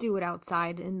have to do it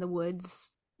outside in the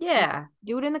woods? You Yeah.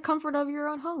 do it in the comfort of your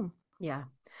own home. Yeah.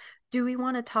 Do we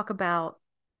want to talk about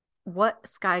what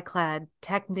Skyclad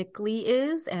technically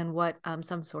is and what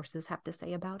some sources have to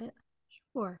say about it?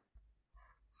 Sure.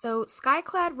 So,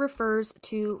 skyclad refers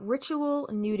to ritual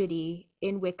nudity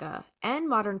in Wicca and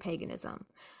modern paganism.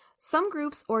 Some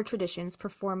groups or traditions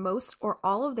perform most or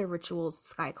all of their rituals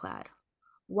skyclad.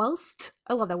 Whilst,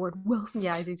 I love that word,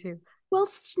 Yeah, I whilst, do too.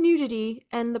 whilst nudity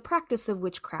and the practice of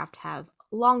witchcraft have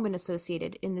long been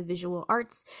associated in the visual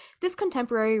arts, this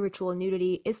contemporary ritual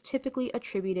nudity is typically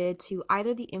attributed to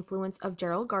either the influence of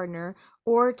Gerald Gardner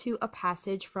or to a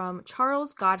passage from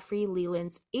Charles Godfrey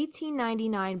Leland's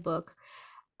 1899 book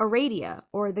Aradia,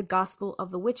 or the Gospel of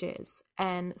the Witches,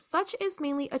 and such is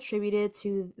mainly attributed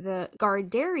to the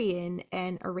Gardnerian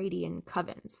and Aradian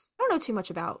covens. I don't know too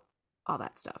much about all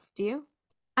that stuff. Do you?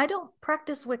 I don't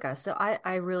practice Wicca, so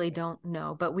I really don't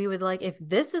know. But we would like if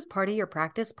this is part of your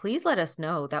practice, please let us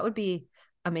know. That would be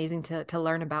amazing to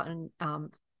learn about, and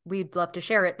we'd love to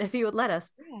share it if you would let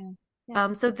us. Yeah.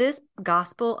 Yeah. So this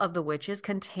Gospel of the Witches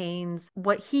contains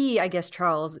what he, I guess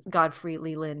Charles Godfrey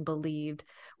Leland believed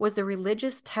was the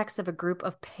religious text of a group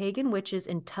of pagan witches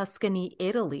in Tuscany,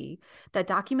 Italy, that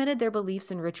documented their beliefs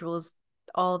and rituals,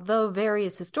 although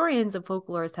various historians and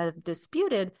folklorists have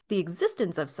disputed the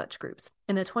existence of such groups.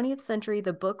 In the 20th century,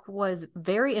 the book was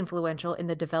very influential in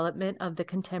the development of the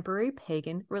contemporary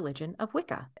pagan religion of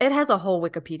Wicca. It has a whole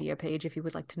Wikipedia page if you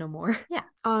would like to know more. Yeah.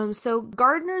 So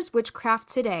Gardner's Witchcraft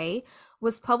Today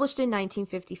was published in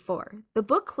 1954. The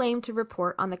book claimed to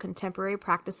report on the contemporary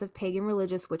practice of pagan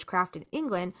religious witchcraft in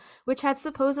England, which had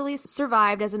supposedly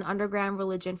survived as an underground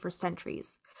religion for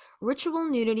centuries. Ritual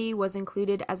nudity was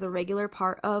included as a regular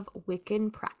part of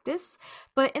Wiccan practice,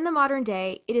 but in the modern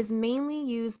day, it is mainly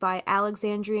used by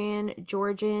Alexandrian,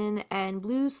 Georgian, and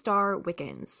Blue Star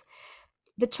Wiccans.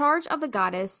 The charge of the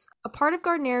goddess, a part of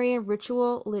Gardnerian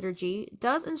ritual liturgy,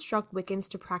 does instruct Wiccans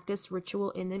to practice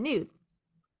ritual in the nude.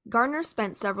 Gardner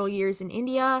spent several years in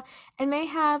India and may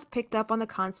have picked up on the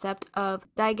concept of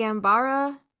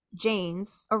Digambara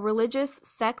Jains, a religious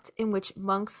sect in which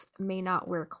monks may not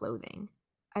wear clothing.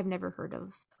 I've never heard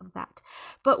of that.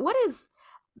 But what is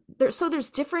there? So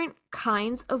there's different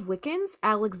kinds of Wiccans: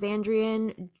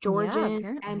 Alexandrian, Yeah, Georgian,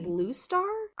 and apparently. Blue Star.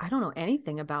 I don't know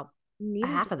anything about Neither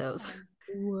do half of those. I.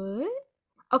 What?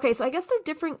 Okay, so I guess they're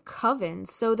different covens.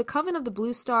 So the Coven of the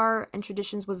Blue Star and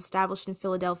Traditions was established in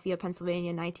Philadelphia,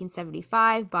 Pennsylvania in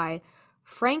 1975 by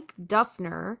Frank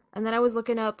Duffner. And then I was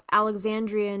looking up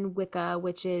Alexandrian Wicca,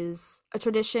 which is a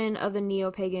tradition of the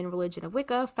neo-pagan religion of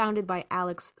Wicca founded by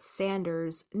Alex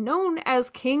Sanders, known as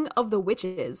King of the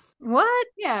Witches. What?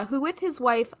 Yeah, who with his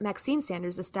wife Maxine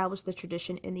Sanders established the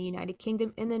tradition in the United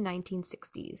Kingdom in the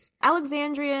 1960s.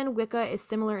 Alexandrian Wicca is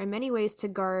similar in many ways to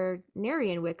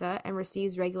Gardnerian Wicca and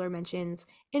receives regular mentions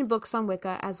in books on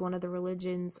Wicca as one of the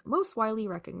religion's most widely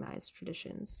recognized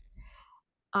traditions.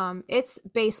 It's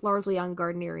based largely on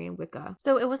Gardnerian Wicca.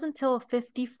 So it wasn't until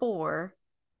 54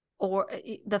 or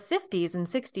the 50s and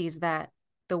 60s that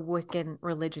the Wiccan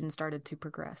religion started to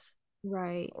progress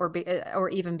Right. or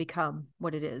even become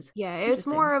what it is. Yeah, it's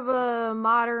Interesting. more of a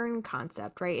modern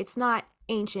concept, right? It's not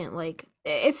ancient, like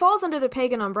it falls under the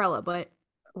pagan umbrella, but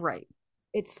Right.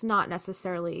 it's not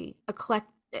necessarily eclectic.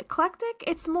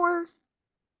 It's more,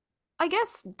 I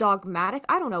guess, dogmatic.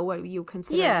 I don't know what you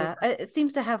consider Yeah, Wicca. it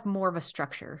seems to have more of a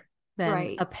structure than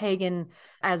Right. a pagan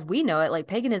as we know it. Like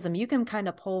paganism, you can kind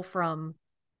of pull from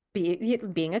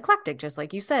being eclectic, just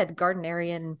like you said.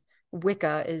 Gardnerian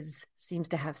Wicca is seems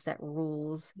to have set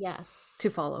rules to Yes.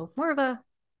 follow. More of a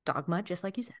dogma, just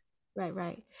like you said. Right,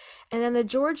 right. And then the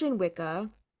Georgian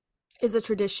Wicca is a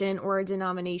tradition or a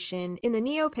denomination in the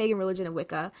neo pagan religion of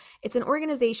Wicca. It's an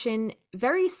organization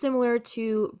very similar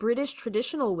to British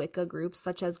traditional Wicca groups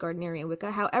such as Gardnerian Wicca.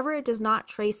 However, it does not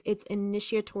trace its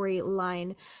initiatory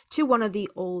line to one of the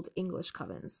Old English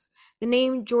covens. The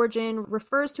name Georgian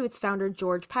refers to its founder,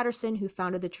 George Patterson, who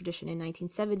founded the tradition in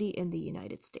 1970 in the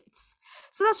United States.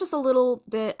 So that's just a little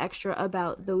bit extra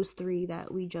about those three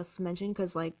that we just mentioned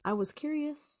because, like, I was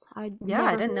curious. I Yeah, I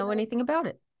never didn't heard know of. anything about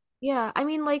it. Yeah, I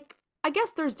mean, like, I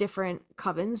guess there's different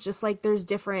covens, just like there's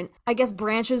different, I guess,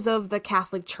 branches of the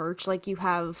Catholic Church. Like you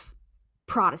have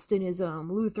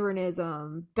Protestantism,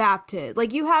 Lutheranism, Baptist.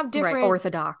 Like you have Right, different,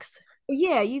 Orthodox.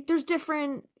 yeah, there's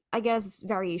different, I guess,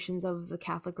 variations of the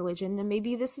Catholic religion. And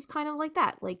maybe this is kind of like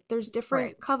that. Like there's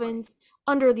different Right. covens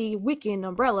under the Wiccan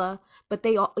umbrella, but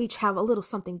they all each have a little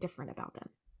something different about them.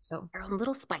 So Our own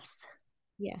little spice.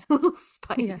 yeah, little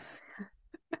Yeah. spice.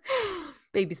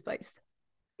 Baby spice.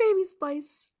 Baby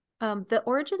spice. The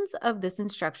origins of this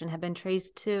instruction have been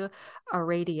traced to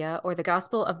Aradia, or the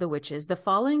Gospel of the Witches. The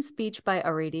following speech by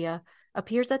Aradia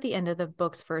appears at the end of the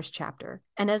book's first chapter.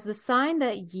 And as the sign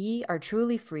that ye are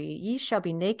truly free, ye shall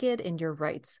be naked in your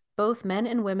rights, both men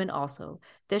and women also.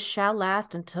 This shall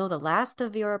last until the last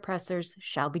of your oppressors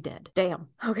shall be dead. Damn.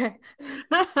 Okay.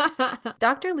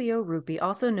 Dr. Leo Rupi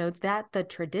also notes that the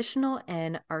traditional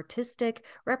and artistic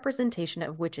representation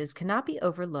of witches cannot be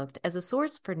overlooked as a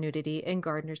source for nudity in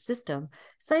Gardner's system,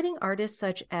 citing artists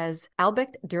such as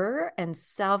Albrecht Dürer and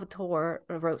Salvatore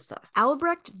Rosa.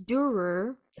 Albrecht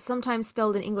Dürer, sometimes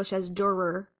spelled in English as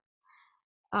Dürer,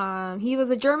 he was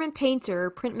a German painter,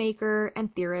 printmaker,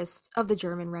 and theorist of the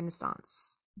German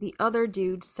Renaissance. The other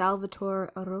dude, Salvatore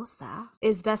Rosa,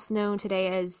 is best known today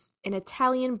as an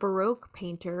Italian Baroque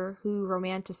painter who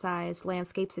romanticized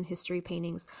landscapes and history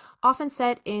paintings, often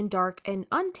set in dark and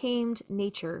untamed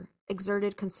nature,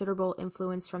 exerted considerable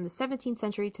influence from the 17th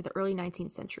century to the early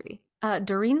 19th century.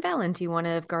 Doreen Valenti, one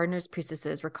of Gardner's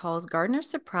priestesses, recalls Gardner's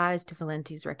surprise to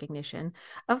Valenti's recognition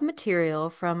of material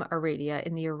from Aradia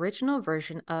in the original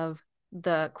version of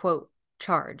the, quote,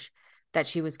 charge that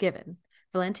she was given.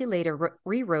 Valenti later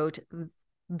rewrote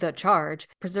the charge,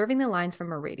 preserving the lines from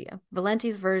Aradia.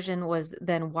 Valenti's version was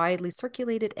then widely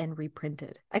circulated and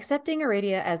reprinted. Accepting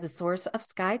Aradia as the source of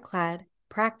Skyclad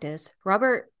practice,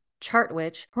 Robert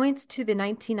Chartwich points to the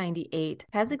 1998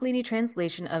 Pasaglini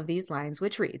translation of these lines,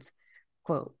 which reads,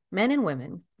 quote, men and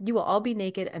women, you will all be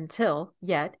naked until,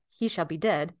 yet, he shall be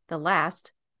dead, the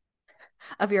last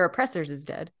of your oppressors is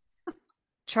dead.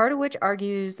 Chartwich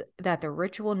argues that the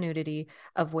ritual nudity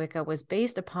of Wicca was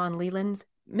based upon Leland's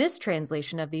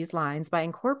mistranslation of these lines by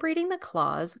incorporating the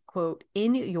clause, quote,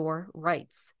 in your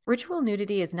rights. Ritual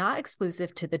nudity is not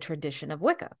exclusive to the tradition of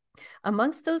Wicca.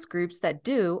 Amongst those groups that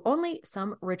do, only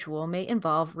some ritual may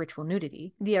involve ritual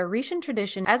nudity. The Aretian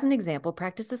tradition, as an example,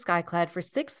 practices Skyclad for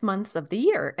 6 months of the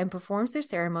year and performs their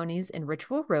ceremonies in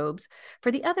ritual robes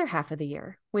for the other half of the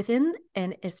year. Within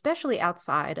and especially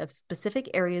outside of specific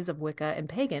areas of Wicca and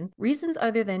pagan, reasons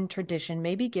other than tradition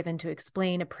may be given to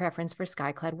explain a preference for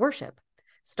Skyclad worship.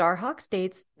 Starhawk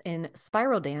states in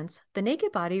Spiral Dance, the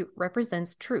naked body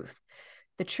represents truth,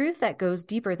 the truth that goes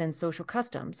deeper than social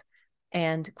customs,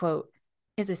 and, quote,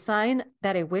 is a sign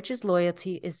that a witch's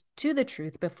loyalty is to the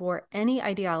truth before any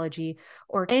ideology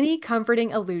or any comforting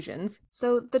illusions.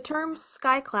 So the term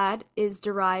Skyclad is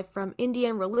derived from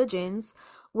Indian religions,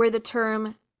 where the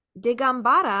term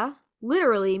Digambara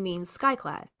literally means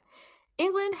skyclad.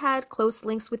 England had close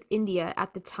links with India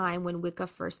at the time when Wicca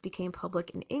first became public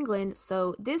in England,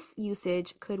 so this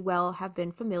usage could well have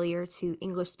been familiar to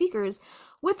English speakers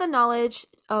with a knowledge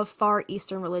of Far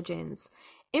Eastern religions.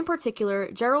 In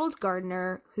particular, Gerald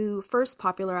Gardner, who first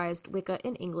popularized Wicca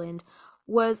in England,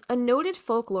 was a noted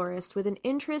folklorist with an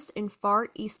interest in Far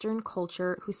Eastern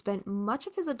culture who spent much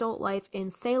of his adult life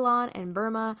in Ceylon and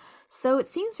Burma, so it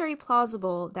seems very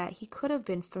plausible that he could have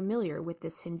been familiar with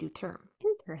this Hindu term.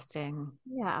 Interesting.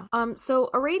 Yeah. So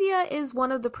Aradia is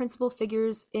one of the principal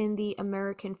figures in the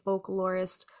American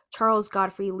folklorist Charles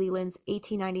Godfrey Leland's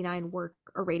 1899 work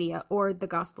Aradia, or the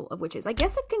Gospel of Witches. I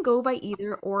guess it can go by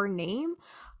either or name,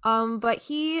 but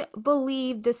he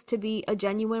believed this to be a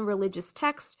genuine religious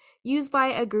text used by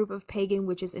a group of pagan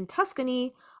witches in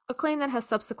Tuscany, a claim that has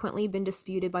subsequently been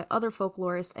disputed by other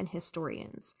folklorists and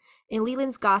historians. In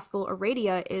Leland's Gospel,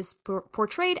 Aradia is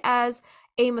portrayed as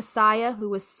a messiah who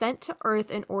was sent to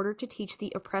Earth in order to teach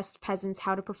the oppressed peasants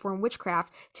how to perform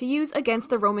witchcraft to use against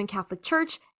the Roman Catholic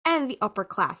Church and the upper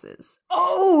classes.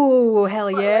 Oh,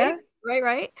 hell yeah.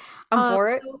 Right. I'm for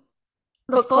it. So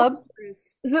Book club?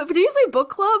 Did you say book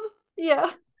club? Yeah.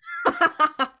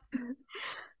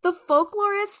 The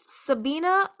folklorist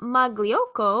Sabina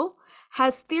Magliocco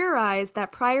has theorized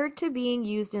that prior to being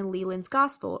used in Leland's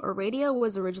Gospel, Aradia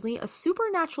was originally a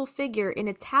supernatural figure in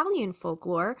Italian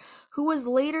folklore who was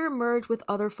later merged with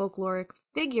other folkloric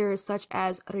figures such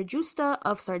as Regiusta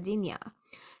of Sardinia.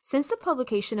 Since the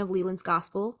publication of Leland's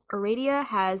Gospel, Aradia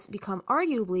has become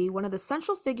arguably one of the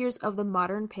central figures of the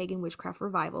modern pagan witchcraft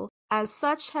revival. As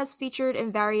such, has featured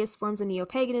in various forms of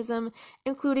neo-paganism,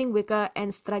 including Wicca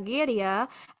and Stregheria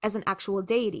as an actual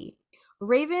deity.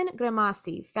 Raven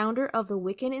Gramasi, founder of the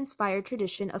Wiccan-inspired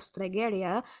tradition of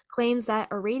Stregheria, claims that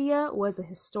Aradia was a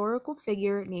historical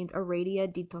figure named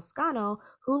Aradia di Toscano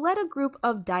who led a group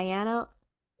of Diana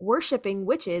worshipping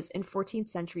witches in 14th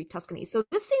century Tuscany. So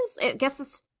this seems, I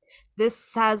guess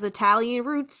this has Italian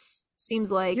roots,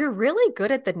 seems like. You're really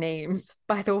good at the names,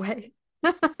 by the way.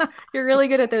 You're really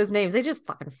good at those names. They just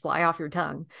fucking fly off your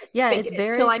tongue. Yeah, Fake it's it till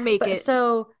very, I make but it.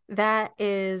 so that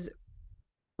is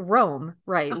Rome,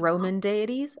 right? Uh-huh. Roman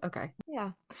deities. Okay.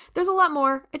 Yeah. There's a lot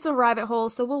more. It's a rabbit hole,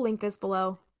 so we'll link this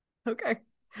below. Okay.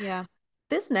 Yeah.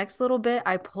 This next little bit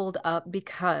I pulled up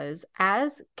because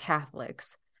as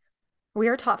Catholics, we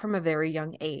are taught from a very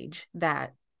young age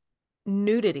that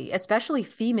nudity, especially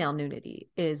female nudity,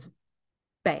 is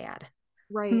bad.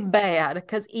 Right. Bad.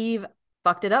 Because Eve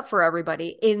fucked it up for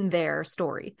everybody in their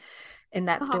story, in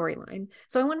that Uh-huh. storyline.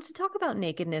 So I wanted to talk about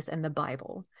nakedness and the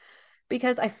Bible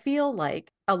because I feel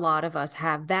like a lot of us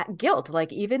have that guilt.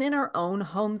 Like even in our own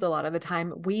homes, a lot of the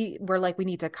time we're like, we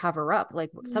need to cover up.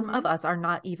 Like some Hmm. of us are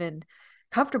not even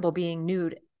comfortable being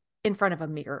nude in front of a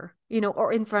mirror,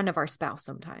 or in front of our spouse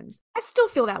sometimes. I still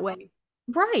feel that way.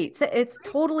 Right. So it's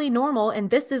totally normal. And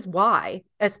this is why,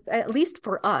 as at least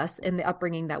for us in the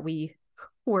upbringing that we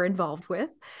were involved with.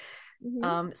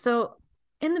 Hmm. So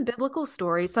in the biblical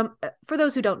story, for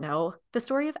those who don't know, the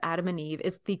story of Adam and Eve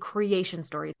is the creation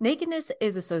story. Nakedness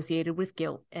is associated with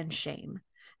guilt and shame.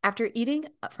 After eating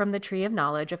from the tree of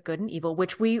knowledge of good and evil,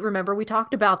 which we remember we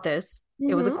talked about this,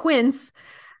 it was a Hmm. quince.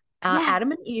 Yeah.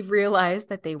 Adam and Eve realized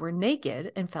that they were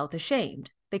naked and felt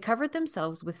ashamed. They covered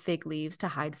themselves with fig leaves to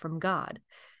hide from God.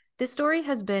 This story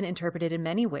has been interpreted in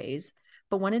many ways,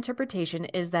 but one interpretation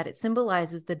is that it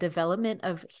symbolizes the development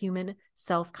of human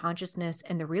self consciousness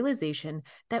and the realization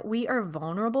that we are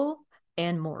vulnerable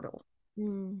and mortal.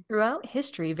 Mm. Throughout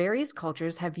history, various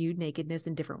cultures have viewed nakedness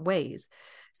in different ways.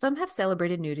 Some have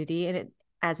celebrated nudity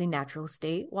as a natural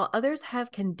state, while others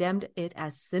have condemned it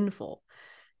as sinful.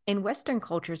 In Western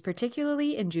cultures,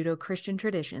 particularly in Judeo Christian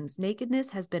traditions, nakedness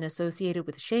has been associated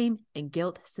with shame and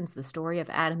guilt since the story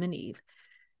of Adam and Eve.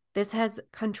 This has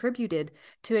contributed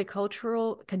to a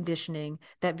cultural conditioning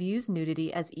that views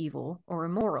nudity as evil or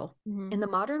immoral. Hmm. In the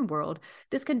modern world,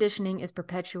 this conditioning is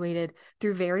perpetuated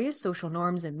through various social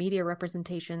norms and media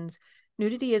representations.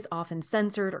 Nudity is often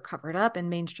censored or covered up in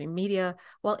mainstream media,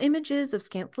 while images of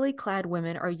scantily clad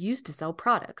women are used to sell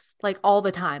products, like all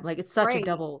the time. Like it's such a Right.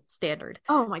 double standard.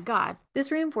 Oh my God. This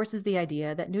reinforces the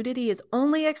idea that nudity is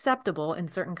only acceptable in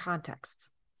certain contexts,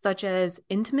 such as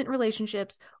intimate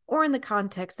relationships or in the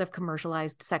context of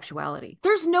commercialized sexuality.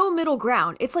 There's no middle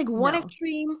ground. It's like one No,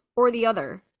 extreme or the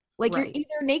other. Like you're right.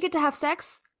 either naked to have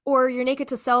sex or you're naked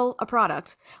to sell a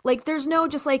product. Like there's no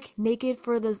just like naked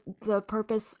for the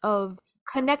purpose of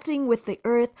connecting with the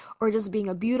earth or just being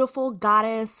a beautiful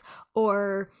goddess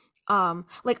or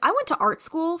like I went to art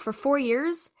school for 4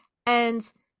 years and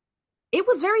it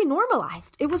was very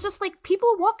normalized. It was just like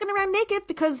people walking around naked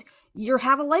because you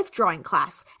have a life drawing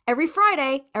class every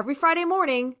Friday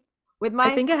morning with I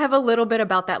my think I have a little bit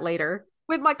about that later.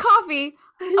 coffee.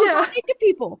 I would draw Yeah, naked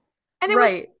people. And it was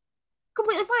right.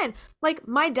 completely fine. Like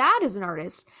my dad is an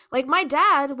artist. Like my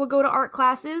dad would go to art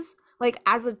classes like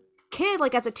as a kid,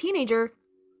 like as a teenager,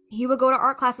 he would go to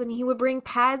art class and he would bring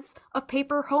pads of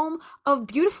paper home of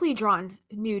beautifully drawn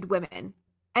nude women.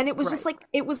 And it was just Right. like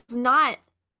it was not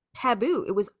taboo.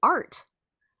 It was art.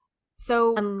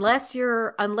 So, Unless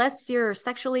you're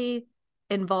sexually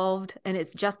involved and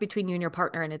it's just between you and your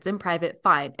partner and it's in private,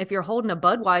 fine. If you're holding a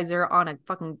Budweiser on a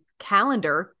fucking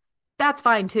calendar, that's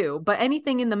fine too. But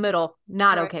anything in the middle,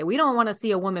 not right. okay. We don't want to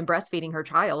see a woman breastfeeding her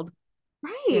child,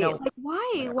 Right. Like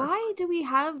why? whatever. Why do we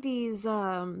have these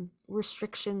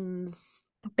restrictions?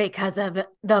 Because of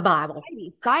the Bible.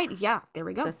 Yeah, there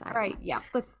we go. The All side. right, yeah.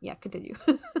 Yeah, continue.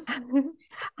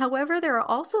 However, there are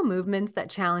also movements that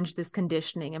challenge this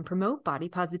conditioning and promote body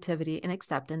positivity and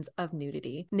acceptance of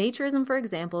nudity. Naturism, for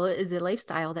example, is a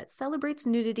lifestyle that celebrates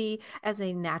nudity as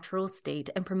a natural state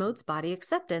and promotes body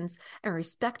acceptance and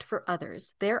respect for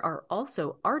others. There are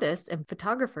also artists and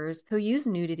photographers who use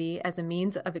nudity as a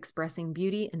means of expressing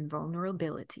beauty and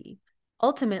vulnerability.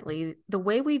 Ultimately, the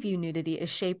way we view nudity is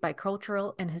shaped by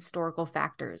cultural and historical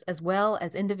factors, as well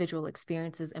as individual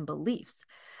experiences and beliefs.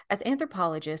 As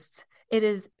anthropologists, it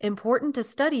is important to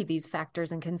study these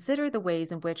factors and consider the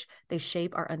ways in which they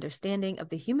shape our understanding of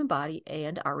the human body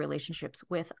and our relationships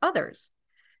with others.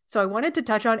 So I wanted to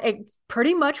touch on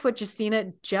pretty much what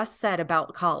Justina just said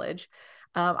about college.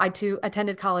 I too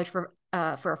attended college for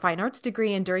a fine arts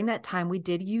degree, and during that time, we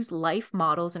did use life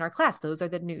models in our class. Those are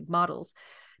the nude models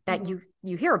that Mhm.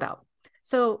 you hear about.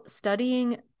 So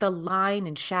studying the line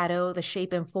and shadow, the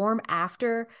shape and form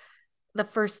after the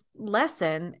first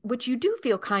lesson, which you do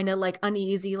feel kind of like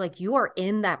uneasy, like you are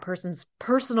in that person's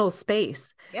personal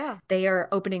space. Yeah. They are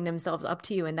opening themselves up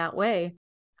to you in that way.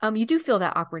 You do feel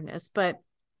that awkwardness, but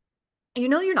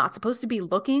you're not supposed to be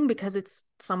looking because it's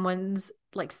someone's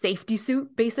like safety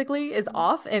suit basically is Mhm.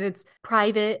 off and it's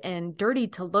private and dirty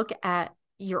to look at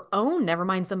your own, never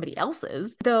mind somebody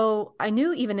else's. Though I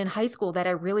knew even in high school that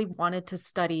I really wanted to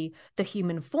study the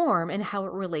human form and how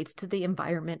it relates to the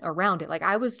environment around it. Like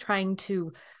I was trying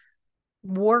to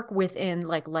work within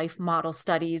like life model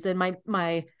studies, and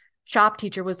my shop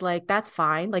teacher was like, that's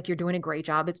fine, like you're doing a great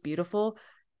job, it's beautiful,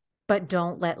 but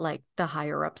don't let like the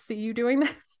higher ups see you doing that.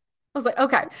 I was like,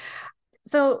 okay.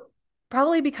 So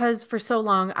probably because for so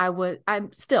long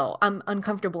I'm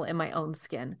uncomfortable in my own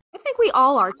skin. I think we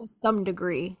all are to some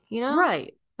degree, you know?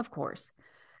 Right, of course.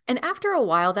 And after a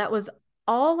while, that was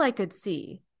all I could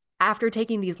see after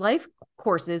taking these life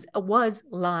courses was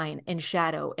line and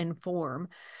shadow and form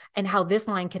and how this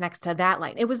line connects to that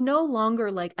line. It was no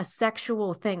longer like a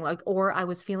sexual thing, like, or I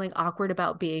was feeling awkward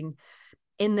about being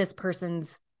in this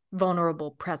person's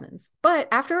vulnerable presence. But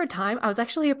after a time, I was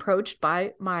actually approached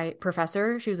by my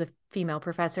professor. She was a female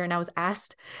professor, and I was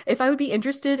asked if I would be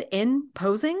interested in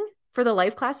posing for the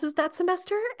life classes that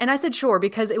semester. And I said sure,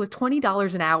 because it was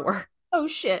 $20 an hour. Oh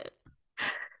shit.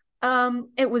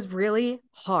 It was really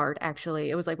hard, actually.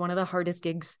 It was like one of the hardest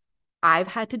gigs I've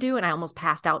had to do, and I almost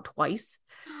passed out twice.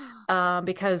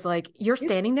 Because like you're You're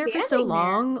standing there for so standing there.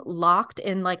 long, locked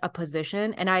in like a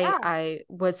position, and I Yeah. I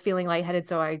was feeling lightheaded,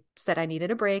 so I said I needed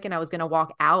a break, and I was gonna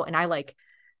walk out, and I like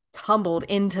tumbled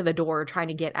into the door trying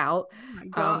to get out. Oh my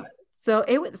God. Um, so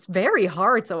it was very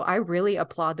hard. So I really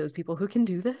applaud those people who can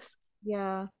do this.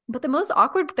 Yeah. But the most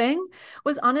awkward thing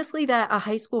was honestly that a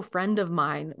high school friend of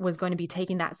mine was going to be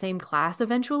taking that same class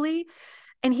eventually.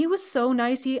 And he was so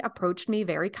nice. He approached me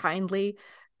very kindly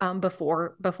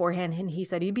beforehand. And he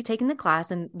said he'd be taking the class.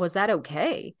 And was that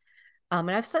okay? And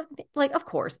I've said, like, of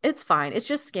course, it's fine. It's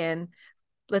just skin.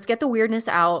 Let's get the weirdness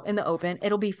out in the open.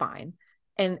 It'll be fine.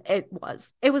 And it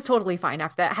was totally fine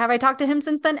after that. Have I talked to him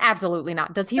since then? Absolutely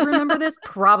not. Does he remember this?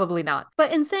 Probably not.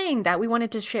 But in saying that, we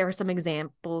wanted to share some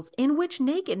examples in which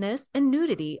nakedness and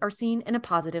nudity are seen in a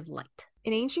positive light.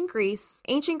 In ancient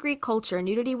Greek culture,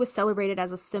 nudity was celebrated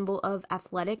as a symbol of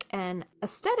athletic and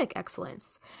aesthetic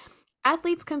excellence.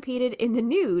 Athletes competed in the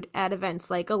nude at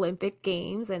events like Olympic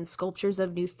Games, and sculptures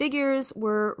of nude figures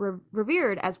were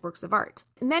revered as works of art.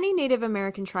 Many Native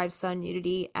American tribes saw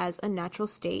nudity as a natural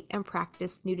state and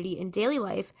practiced nudity in daily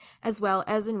life as well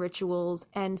as in rituals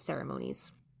and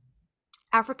ceremonies.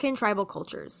 African tribal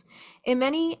cultures. In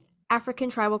many African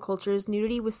tribal cultures,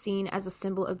 nudity was seen as a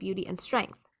symbol of beauty and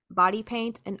strength. Body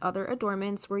paint and other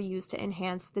adornments were used to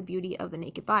enhance the beauty of the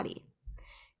naked body.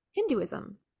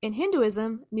 Hinduism. In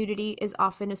Hinduism, nudity is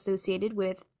often associated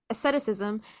with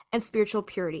asceticism and spiritual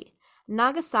purity.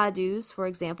 Naga sadhus, for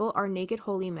example, are naked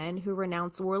holy men who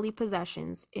renounce worldly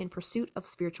possessions in pursuit of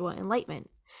spiritual enlightenment.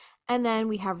 And then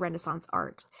we have Renaissance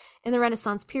art. In the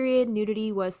Renaissance period,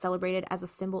 nudity was celebrated as a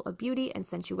symbol of beauty and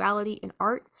sensuality in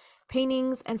art.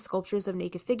 Paintings and sculptures of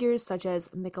naked figures, such as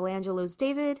Michelangelo's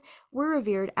David, were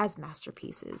revered as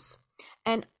masterpieces.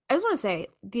 And I just want to say,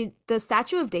 the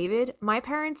statue of David, my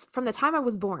parents, from the time I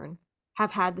was born,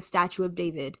 have had the statue of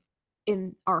David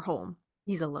in our home.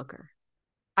 He's a looker.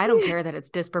 I don't care that it's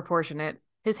disproportionate.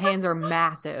 His hands are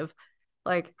massive.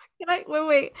 Like, Can I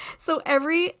wait? So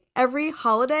every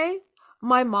holiday,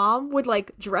 my mom would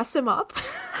like dress him up.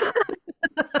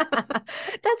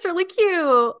 that's really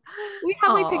cute. We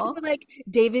have like pictures Aw. of like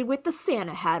David with the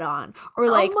Santa hat on, or Oh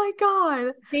like my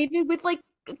God. David with like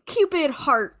a Cupid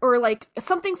heart, or like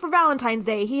something for Valentine's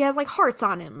Day. He has like hearts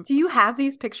on him Do you have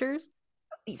these pictures?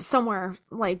 somewhere.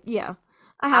 Like, yeah,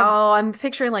 I have. Oh, I'm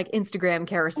picturing like Instagram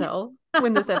carousel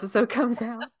when this episode comes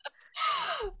out.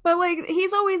 But like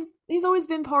he's always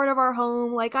been part of our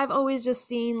home. Like I've always just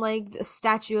seen like the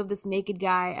statue of this naked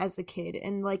guy as a kid,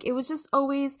 and like it was just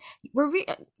always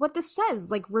what this says,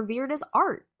 like revered as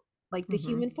art, like the Mhm.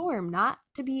 human form, not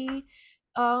to be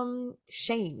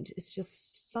shamed. It's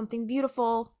just something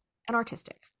beautiful and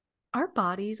artistic, Our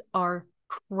bodies are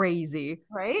crazy.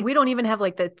 right? We don't even have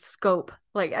like the scope,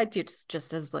 like I just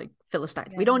as like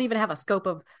Philistines. We Yeah. don't even have a scope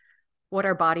of what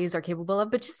our bodies are capable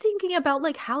of, but just thinking about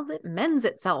like how that mends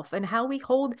itself and how we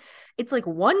hold it's like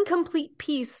one complete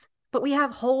piece, but we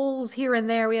have holes here and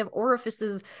there. We have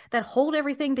orifices that hold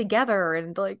everything together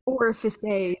and like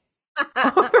Orifices.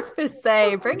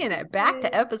 orifice, bringing it back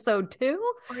to episode 2.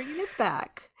 Bringing it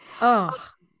back. Oh,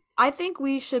 I think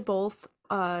we should both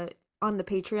on the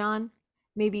Patreon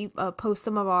maybe post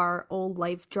some of our old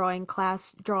life drawing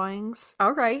class drawings. all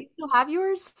You right. still have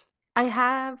yours? I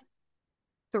have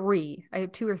 3. I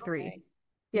have 2 or 3. Okay.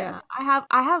 Yeah. Yeah,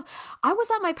 I was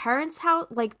at my parents' house,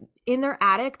 like in their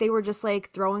attic. They were just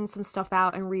like throwing some stuff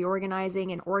out and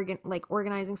reorganizing and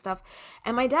organizing stuff.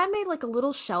 And my dad made like a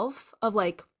little shelf of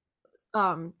like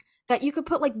that you could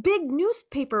put like big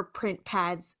newspaper print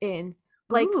pads in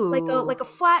Ooh. like a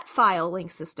flat file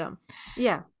link system.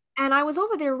 Yeah. And I was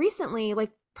over there recently,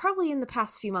 like probably in the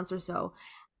past few months or so,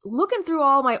 looking through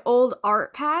all my old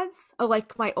art pads,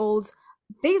 like my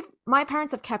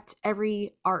parents have kept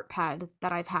every art pad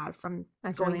that I've had from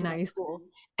That's going really to that nice. school.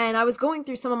 And I was going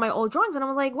through some of my old drawings and I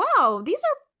was like, wow, these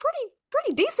are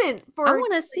pretty decent I for.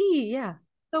 want to see. Yeah.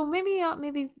 So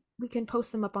maybe we can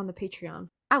post them up on the Patreon.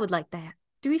 I would like that.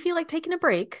 Do we feel like taking a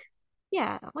break?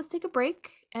 Yeah, let's take a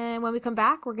break. And when we come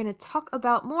back, we're going to talk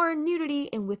about more nudity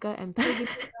in Wicca and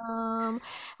paganism.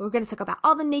 We're going to talk about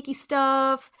all the naked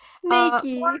stuff,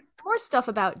 Nakey. more stuff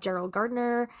about Gerald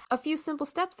Gardner, a few simple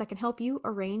steps that can help you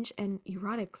arrange an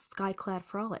erotic skyclad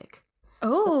frolic.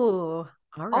 So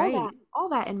Oh, all right. all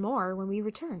that and more when we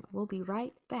return. We'll be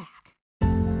right back.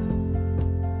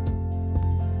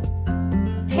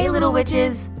 Hey, little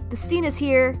witches! The Steen is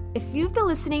here. If you've been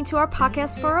listening to our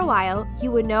podcast for a while,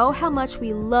 you would know how much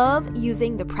we love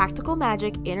using the Practical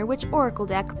Magic Inner Witch Oracle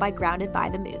deck by Grounded by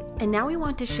the Moon. And now we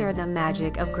want to share the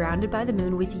magic of Grounded by the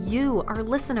Moon with you, our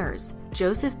listeners.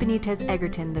 Joseph Benitez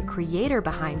Egerton, the creator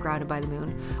behind Grounded by the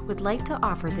Moon, would like to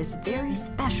offer this very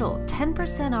special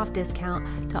 10% off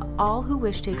discount to all who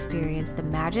wish to experience the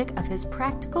magic of his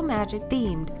Practical Magic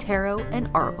themed tarot and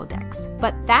oracle decks.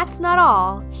 But that's not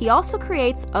all. He also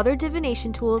creates other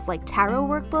divination tools like tarot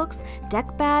workbooks,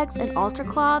 deck bags and altar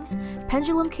cloths,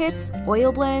 pendulum kits,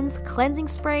 oil blends, cleansing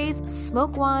sprays,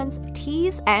 smoke wands,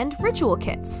 teas, and ritual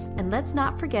kits. And let's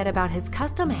not forget about his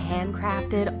custom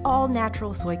handcrafted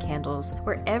all-natural soy candles,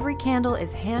 where every candle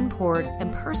is hand-poured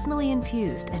and personally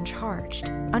infused and charged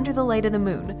under the light of the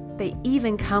moon. They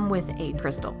even come with a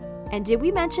crystal. And did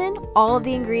we mention all of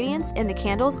the ingredients in the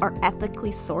candles are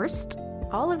ethically sourced?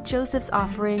 All of Joseph's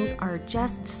offerings are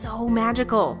just so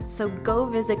magical. So go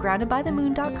visit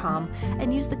groundedbythemoon.com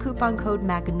and use the coupon code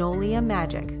Magnolia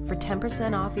Magic for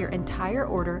 10% off your entire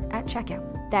order at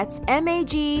checkout. That's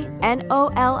MAGNOLIA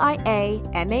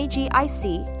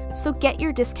MAGIC. So get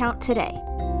your discount today.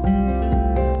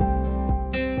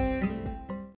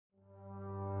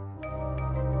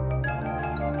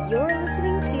 You're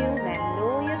listening to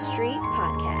Magnolia Street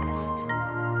Podcast.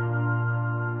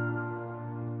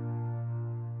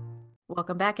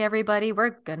 Welcome back, everybody. We're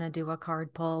gonna do a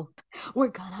card pull.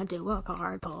 All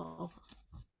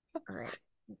right,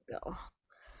 let's go.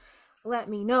 Let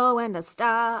me know when to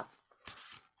stop.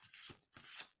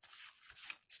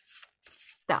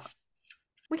 Stop.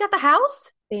 We got the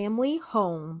house? Family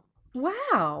home.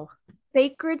 Wow.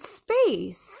 Sacred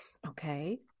space.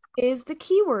 Okay. Is the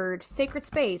keyword. Sacred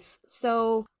space.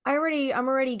 So I'm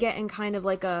already getting kind of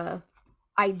like a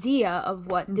idea of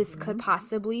what this could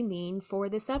possibly mean for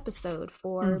this episode,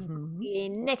 for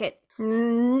being naked.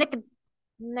 The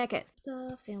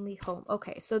family home.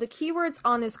 Okay, so the keywords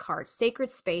on this card: sacred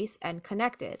space and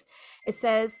connected. It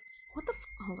says,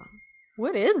 hold on.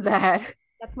 What is that?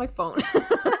 That's my phone.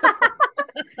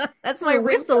 That's my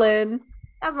whistling.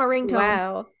 That's my ringtone.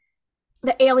 Wow.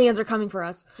 The aliens are coming for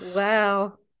us.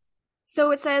 Wow.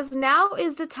 So it says, now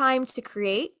is the time to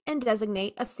create and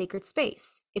designate a sacred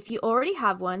space. If you already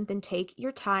have one, then take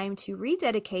your time to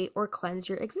rededicate or cleanse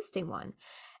your existing one.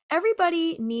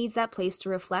 Everybody needs that place to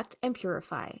reflect and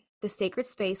purify. The sacred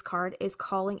space card is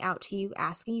calling out to you,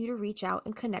 asking you to reach out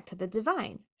and connect to the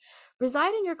divine.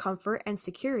 Reside in your comfort and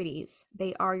securities.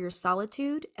 They are your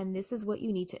solitude, and this is what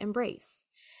you need to embrace.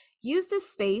 Use this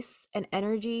space and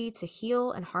energy to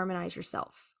heal and harmonize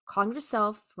yourself. Calm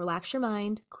yourself, relax your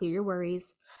mind, clear your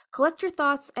worries, collect your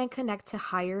thoughts, and connect to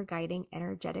higher guiding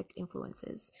energetic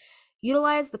influences.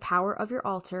 Utilize the power of your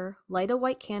altar, light a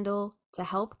white candle to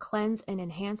help cleanse and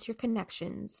enhance your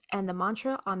connections. And the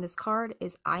mantra on this card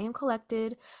is, I am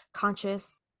collected,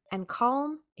 conscious, and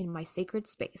calm in my sacred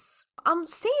space. I'm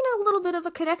seeing a little bit of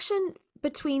a connection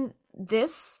between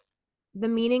this, the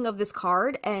meaning of this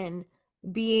card, and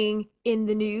being in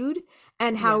the nude,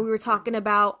 and how we were talking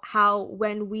about how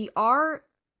when we are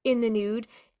in the nude,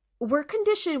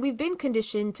 we've been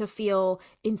conditioned to feel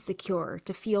insecure,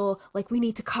 to feel like we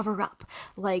need to cover up,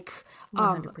 like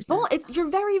 100%. You're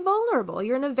very vulnerable.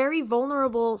 You're in a very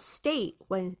vulnerable state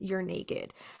when you're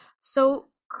naked. So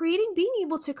being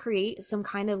able to create some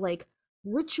kind of like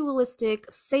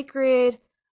ritualistic, sacred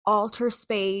altar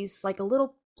space, like a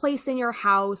little place in your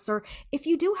house, or if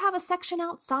you do have a section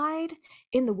outside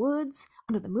in the woods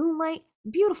under the moonlight,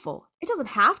 beautiful. It doesn't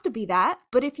have to be that,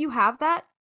 but if you have that,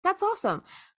 that's awesome.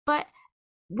 But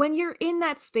when you're in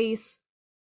that space,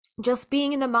 just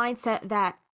being in the mindset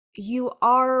that you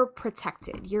are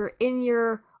protected, you're in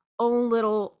your own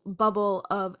little bubble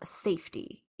of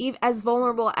safety, even as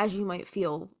vulnerable as you might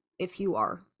feel if you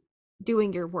are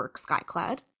doing your work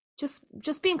Skyclad,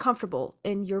 just being comfortable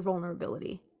in your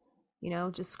vulnerability.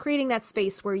 just creating that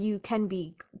space where you can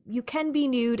be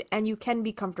nude and you can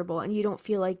be comfortable and you don't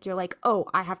feel like you're like, oh,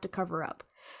 I have to cover up.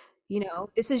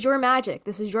 This is your magic,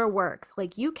 this is your work.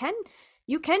 Like you can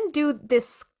do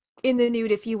this in the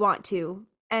nude if you want to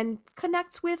and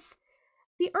connect with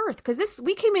the earth, because this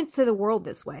we came into the world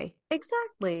this way.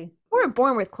 Exactly. We weren't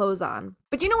born with clothes on.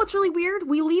 But you know what's really weird?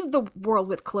 We leave the world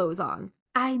with clothes on.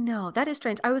 I know. That is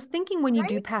strange. I was thinking when you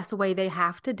do Right? pass away, they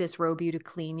have to disrobe you to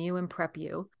clean you and prep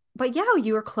you. But yeah,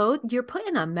 you're clothed, you're put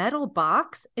in a metal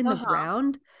box in the Uh-huh.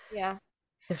 ground. Yeah.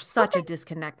 There's such a Something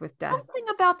disconnect with death. something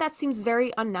about that seems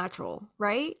very unnatural,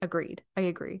 right? Agreed. I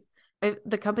agree.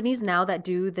 The companies now that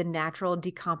do the natural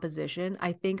decomposition,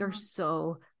 I think are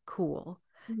so cool.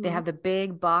 They Mm-hmm. have the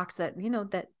big box that,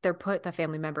 that the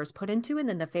family members put into, and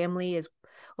then the family is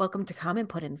welcome to come and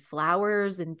put in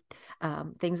flowers and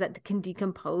things that can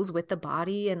decompose with the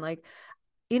body. And like,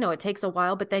 it takes a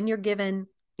while, but then you're given,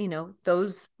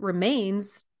 those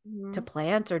remains to Mm-hmm.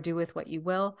 plant or do with what you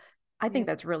will. I think Yep.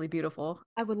 that's really beautiful.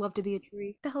 I would love to be a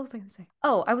tree. The hell was I gonna say?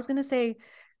 Oh, I was gonna say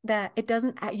that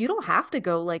you don't have to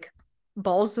go like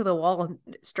balls to the wall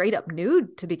straight up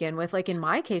nude to begin with. Like in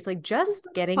my case, like just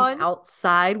getting Fun.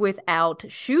 outside without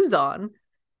shoes on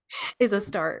is a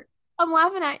start. I'm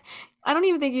laughing at I don't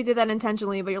even think you did that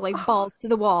intentionally, but you're like balls to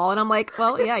the wall. And I'm like,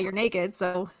 well, yeah, you're naked,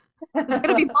 so there's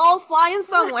gonna be balls flying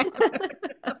somewhere.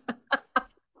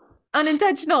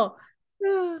 Unintentional.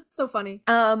 So funny.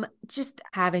 Just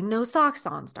having no socks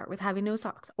on. Start with having no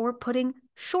socks or putting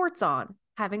shorts on.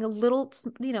 Having a little,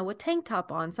 a tank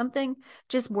top on, something,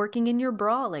 just working in your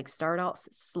bra. Like start out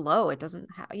slow. It doesn't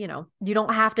have, you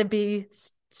don't have to be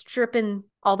stripping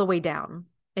all the way down.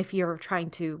 If you're trying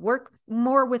to work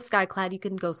more with Skyclad, you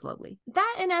can go slowly.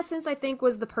 That, in essence, I think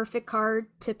was the perfect card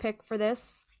to pick for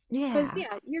this. Because, Yeah.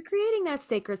 yeah, you're creating that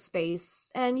sacred space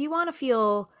and you want to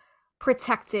feel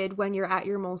protected when you're at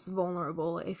your most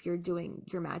vulnerable if you're doing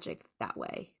your magic that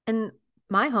way. And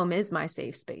my home is my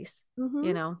safe space. Mm-hmm.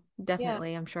 Yeah.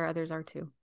 Definitely. I'm sure others are too.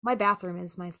 My bathroom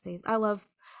is my safe. I love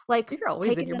like You're always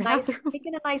in taking your a nice bathroom.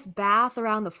 taking a nice bath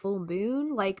around the full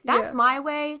moon. Like Yeah. that's my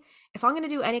way. If I'm gonna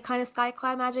do any kind of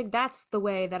skyclad magic, that's the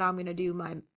way that I'm gonna do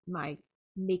my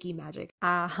Nikki magic.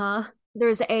 Uh-huh.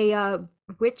 There's a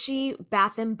witchy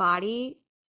bath and body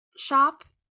shop,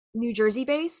 New Jersey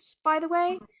based, by the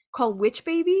way, called Witch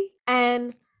Baby,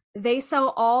 and they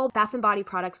sell all bath and body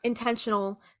products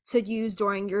intentional to use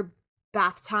during your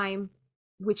bath time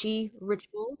witchy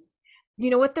rituals. You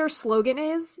know what their slogan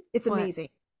is? It's What? amazing.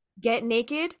 Get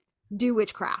naked, do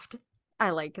witchcraft.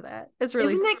 I like that. It's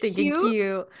really Isn't it stinking cute?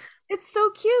 cute. It's so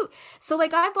cute. So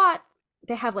like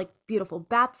they have like beautiful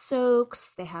bath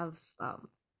soaks. They have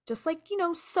just like,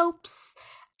 soaps,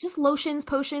 just lotions,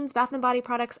 potions, bath and body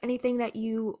products, anything that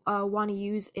you want to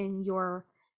use in your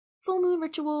full moon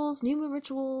rituals, new moon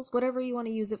rituals, whatever you want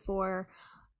to use it for.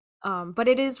 But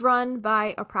it is run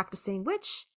by a practicing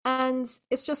witch, and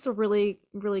it's just a really,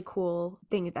 really cool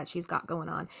thing that she's got going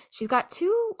on. She's got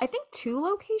two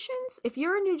locations. If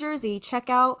you're in New Jersey, check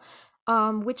out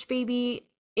Witch Baby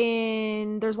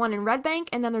there's one in Red Bank,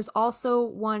 and then there's also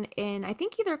one in I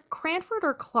think either Cranford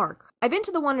or Clark. I've been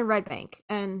to the one in Red Bank,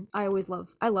 and I love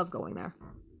going there.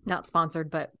 Not sponsored,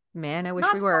 but man, I wish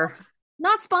Not we were.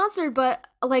 Not sponsored, but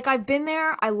like I've been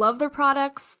there. I love their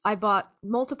products. I bought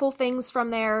multiple things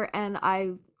from there and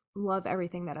I love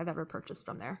everything that I've ever purchased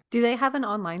from there. Do they have an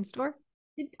online store?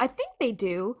 I think they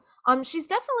do. She's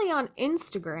definitely on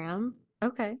Instagram.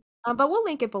 Okay. But we'll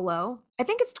link it below. I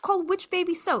think it's called Witch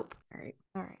Baby Soap. All right.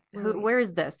 All right. Where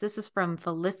is this? This is from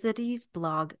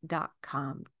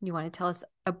felicitiesblog.com. You want to tell us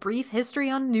a brief history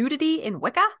on nudity in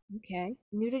Wicca? Okay.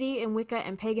 Nudity in Wicca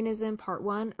and Paganism, Part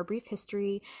 1, A Brief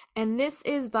History. And this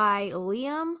is by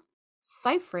Liam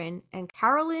Seifrin and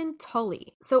Carolyn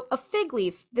Tully. So a fig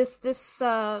leaf, this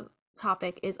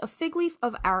topic is a fig leaf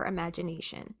of our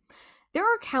imagination. There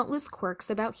are countless quirks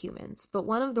about humans, but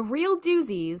one of the real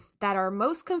doozies that are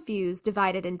most confused,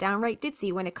 divided, and downright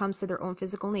ditzy when it comes to their own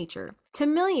physical nature. To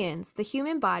millions, the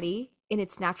human body, in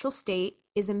its natural state,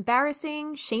 is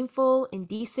embarrassing, shameful,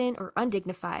 indecent, or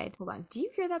undignified. Hold on. Do you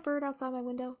hear that bird outside my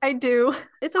window? I do.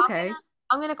 It's okay.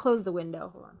 I'm gonna close the window.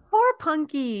 Hold on. Poor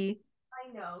Punky. I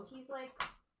know. He's like,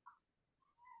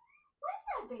 what's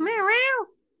that baby? Meow, meow.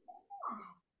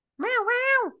 Meow,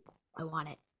 meow. I want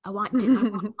it. I want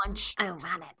lunch. I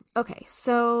want it. Okay,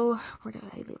 so where did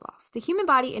I leave off? The human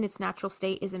body in its natural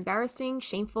state is embarrassing,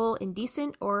 shameful,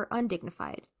 indecent, or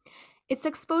undignified. Its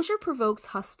exposure provokes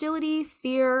hostility,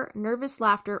 fear, nervous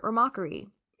laughter, or mockery.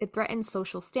 It threatens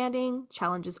social standing,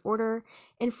 challenges order,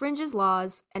 infringes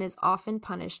laws, and is often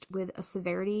punished with a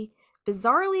severity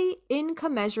bizarrely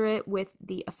incommensurate with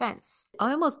the offense.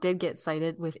 I almost did get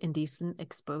cited with indecent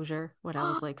exposure when I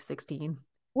was like 16.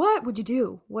 What would you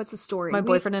do? What's the story? My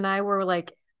boyfriend and I were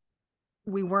like,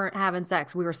 we weren't having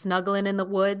sex. We were snuggling in the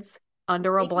woods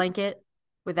under a blanket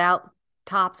without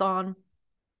tops on,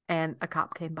 and a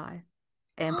cop came by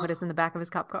and put us in the back of his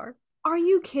cop car. Are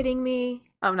you kidding me?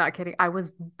 I'm not kidding. I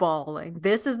was bawling.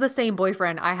 This is the same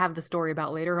boyfriend I have the story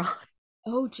about later on.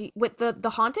 Oh gee, with the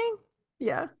haunting?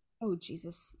 Yeah. Oh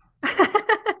Jesus.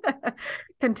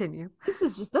 Continue.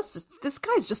 This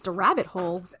guy's just a rabbit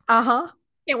hole. Uh-huh.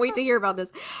 Can't wait to hear about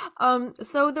this.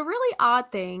 So the really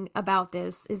odd thing about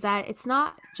this is that it's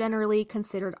not generally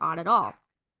considered odd at all.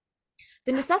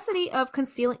 The necessity of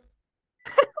concealing.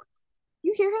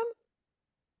 You hear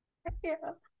him?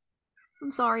 Yeah.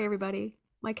 I'm sorry, everybody.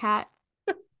 My cat.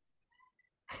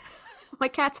 My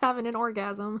cat's having an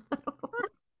orgasm.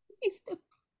 He's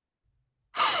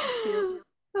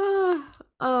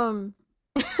um.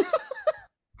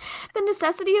 The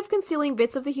necessity of concealing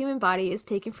bits of the human body is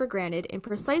taken for granted in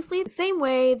precisely the same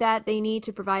way that they need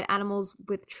to provide animals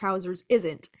with trousers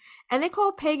isn't, and they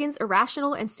call pagans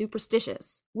irrational and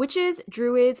superstitious. Witches,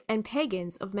 druids, and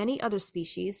pagans of many other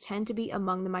species tend to be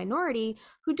among the minority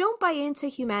who don't buy into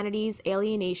humanity's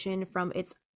alienation from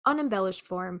its unembellished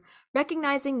form,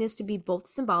 recognizing this to be both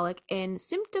symbolic and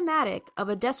symptomatic of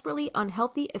a desperately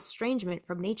unhealthy estrangement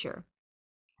from nature.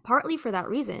 Partly for that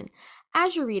reason,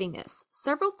 as you're reading this,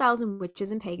 several thousand witches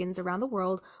and pagans around the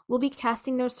world will be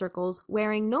casting their circles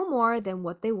wearing no more than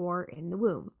what they wore in the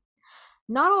womb.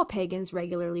 Not all pagans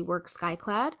regularly work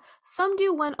skyclad. Some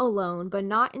do when alone, but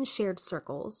not in shared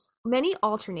circles. Many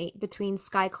alternate between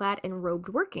skyclad and robed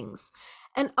workings,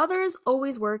 and others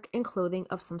always work in clothing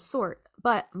of some sort,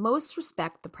 but most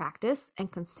respect the practice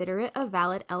and consider it a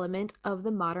valid element of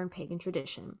the modern pagan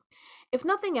tradition. If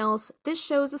nothing else, this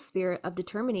shows a spirit of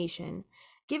determination,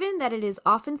 given that it is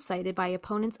often cited by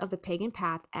opponents of the pagan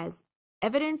path as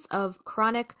evidence of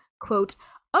chronic, quote,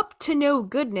 up to no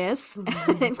goodness,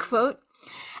 end quote.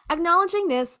 Acknowledging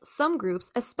this, some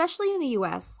groups, especially in the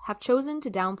US, have chosen to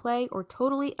downplay or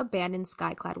totally abandon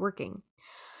skyclad working.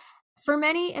 For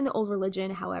many in the old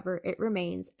religion, however, it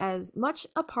remains as much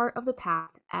a part of the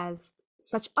path as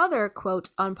such other, quote,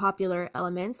 unpopular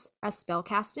elements as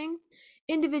spellcasting,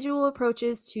 individual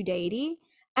approaches to deity,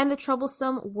 and the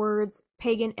troublesome words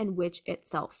pagan and witch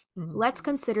itself. Let's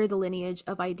consider the lineage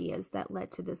of ideas that led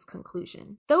to this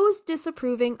conclusion. Those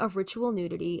disapproving of ritual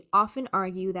nudity often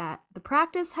argue that the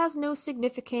practice has no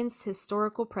significant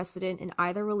historical precedent in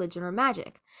either religion or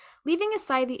magic. Leaving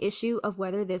aside the issue of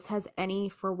whether this has any,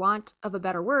 for want of a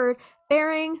better word,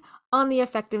 bearing on the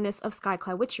effectiveness of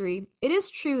skyclad witchery, it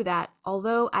is true that,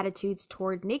 although attitudes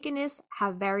toward nakedness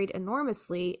have varied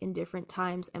enormously in different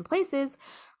times and places,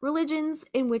 religions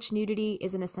in which nudity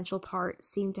is an essential part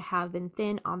seem to have been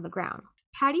thin on the ground.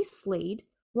 Patty Slade,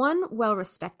 one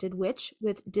well-respected witch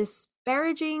with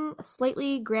disparaging,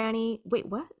 slightly granny... Wait,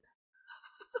 what?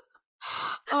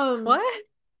 What?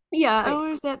 Yeah, I Wait. don't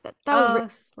understand that. That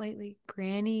was slightly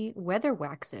Granny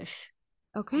Weatherwaxish.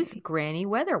 okay. Who's Granny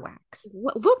Weatherwax?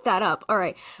 Look that up. All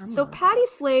right. So Oh. Patty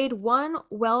Slade, one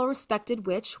well-respected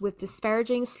witch with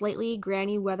disparaging, slightly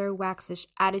granny weatherwaxish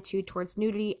attitude towards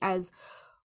nudity as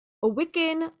a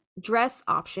Wiccan dress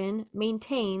option,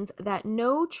 maintains that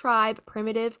no tribe,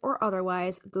 primitive or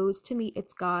otherwise, goes to meet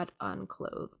its god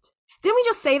unclothed. Didn't we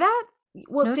just say that?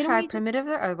 Well, No didn't tribe, we primitive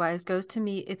or otherwise, goes to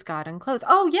meet its god unclothed.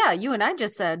 Oh yeah, you and I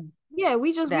just said yeah,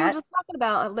 we were that. just talking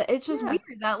about it's just Yeah.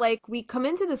 weird that like we come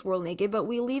into this world naked, but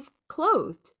we leave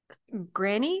clothed.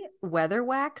 Granny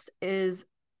Weatherwax is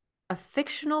a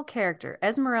fictional character,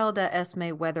 Esmeralda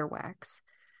Esme Weatherwax,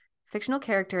 fictional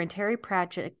character in Terry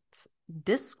Pratchett's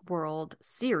Discworld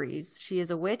series. She is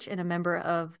a witch and a member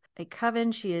of a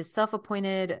coven. She is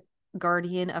self-appointed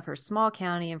guardian of her small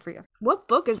county and free. What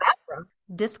book is that from?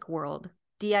 Discworld,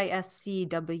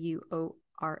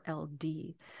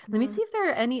 Discworld. Let me see if there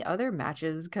are any other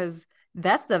matches, because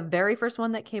that's the very first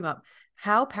one that came up.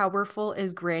 How powerful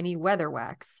is Granny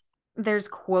Weatherwax? There's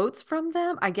quotes from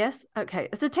them, I guess. Okay,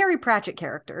 it's a Terry Pratchett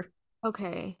character.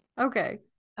 Okay. Okay.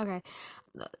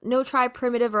 No tribe,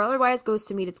 primitive or otherwise, goes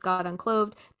to meet its god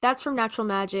unclothed. That's from Natural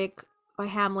Magic by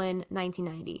Hamlin,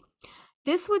 1990.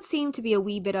 This would seem to be a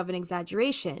wee bit of an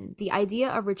exaggeration. The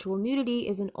idea of ritual nudity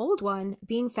is an old one,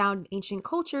 being found in ancient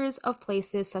cultures of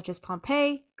places such as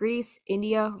Pompeii, Greece,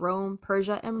 India, Rome,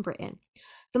 Persia, and Britain.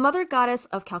 The mother goddess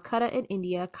of Calcutta in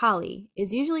India, Kali,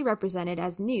 is usually represented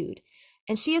as nude,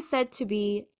 and she is said to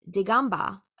be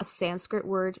Digamba, a Sanskrit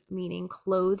word meaning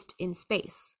clothed in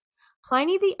space.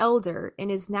 Pliny the Elder, in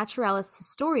his Naturalis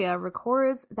Historia,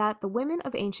 records that the women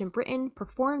of ancient Britain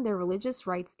performed their religious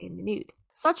rites in the nude.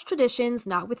 Such traditions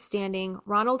notwithstanding,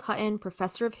 Ronald Hutton,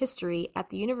 professor of history at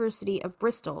the University of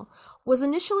Bristol, was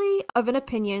initially of an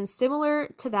opinion similar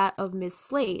to that of Miss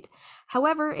Slade.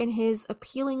 However, in his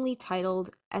appealingly titled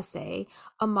essay,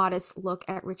 A Modest Look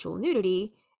at Ritual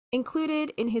Nudity,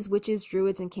 included in his Witches,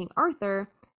 Druids, and King Arthur,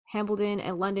 Hambledon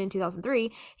and London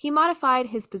 2003, he modified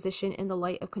his position in the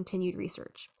light of continued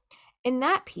research. In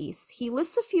that piece, he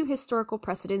lists a few historical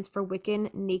precedents for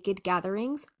Wiccan naked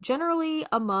gatherings, generally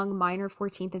among minor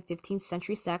 14th and 15th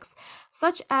century sects,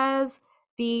 such as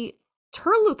the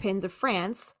Turlupins of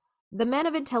France, the Men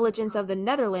of Intelligence of the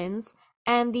Netherlands,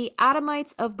 and the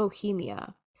Adamites of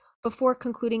Bohemia, before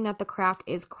concluding that the craft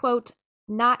is, quote,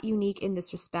 not unique in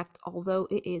this respect, although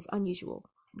it is unusual,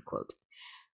 end quote.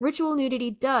 Ritual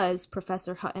nudity does,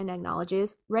 Professor Hutton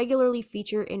acknowledges, regularly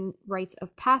feature in rites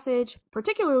of passage,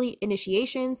 particularly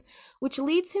initiations, which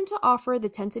leads him to offer the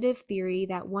tentative theory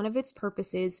that one of its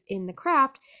purposes in the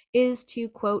craft is to,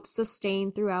 quote,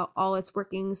 sustain throughout all its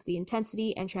workings the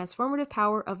intensity and transformative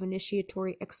power of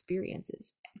initiatory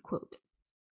experiences, end quote.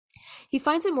 He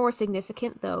finds it more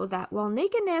significant, though, that while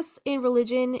nakedness in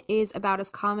religion is about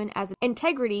as common as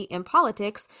integrity in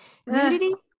politics,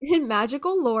 nudity in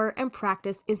magical lore and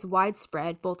practice is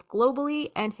widespread both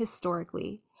globally and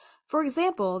historically. For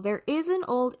example, there is an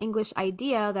old English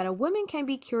idea that a woman can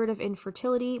be cured of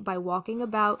infertility by walking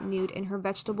about nude in her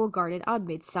vegetable garden on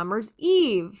Midsummer's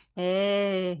Eve.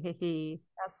 Hey.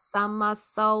 The summer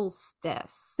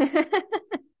solstice.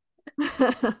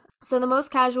 So the most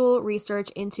casual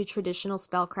research into traditional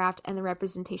spellcraft and the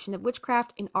representation of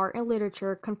witchcraft in art and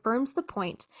literature confirms the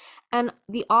point, and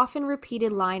the often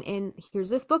repeated line in,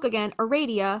 here's this book again,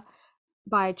 Aradia,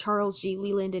 by Charles G.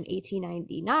 Leland in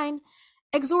 1899,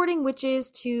 exhorting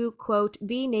witches to, quote,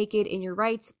 be naked in your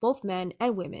rites, both men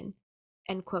and women,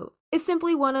 end quote, is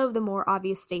simply one of the more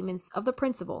obvious statements of the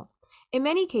principle. In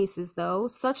many cases, though,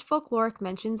 such folkloric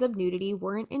mentions of nudity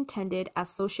weren't intended as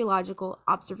sociological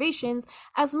observations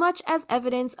as much as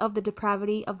evidence of the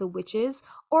depravity of the witches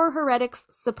or heretics,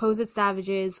 supposed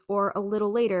savages, or a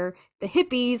little later, the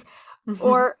hippies,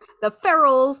 or the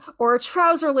ferals, or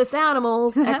trouserless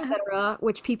animals, etc.,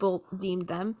 which people deemed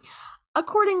them.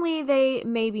 Accordingly, they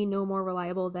may be no more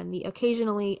reliable than the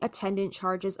occasionally attendant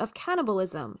charges of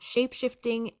cannibalism,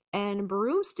 shape-shifting, and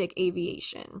broomstick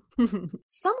aviation.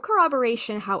 Some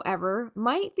corroboration, however,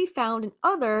 might be found in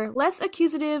other, less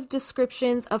accusative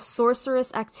descriptions of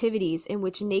sorcerous activities in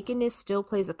which nakedness still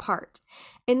plays a part.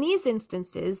 In these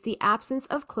instances, the absence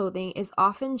of clothing is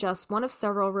often just one of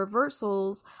several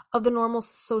reversals of the normal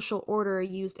social order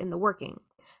used in the working.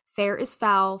 Fair is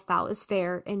foul, foul is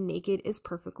fair, and naked is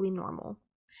perfectly normal.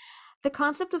 The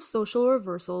concept of social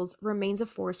reversals remains a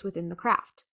force within the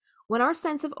craft. When our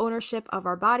sense of ownership of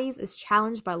our bodies is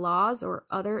challenged by laws or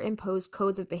other imposed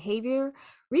codes of behavior,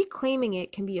 reclaiming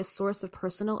it can be a source of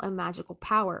personal and magical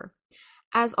power.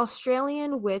 As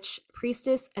Australian witch,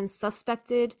 priestess, and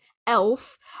suspected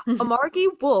elf Amargi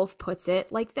Wolf puts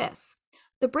it like this: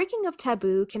 the breaking of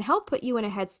taboo can help put you in a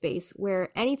headspace where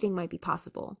anything might be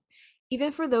possible.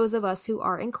 Even for those of us who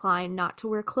are inclined not to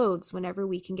wear clothes whenever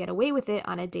we can get away with it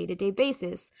on a day-to-day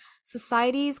basis,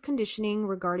 society's conditioning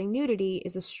regarding nudity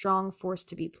is a strong force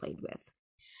to be played with.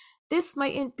 This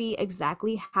mightn't be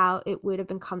exactly how it would have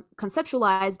been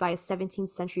conceptualized by a 17th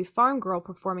century farm girl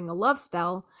performing a love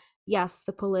spell, yes,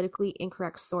 the politically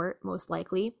incorrect sort, most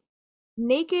likely,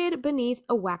 naked beneath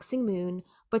a waxing moon,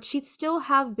 but she'd still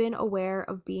have been aware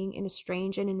of being in a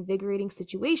strange and invigorating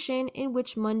situation in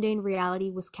which mundane reality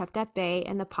was kept at bay,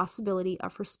 and the possibility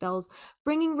of her spells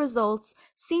bringing results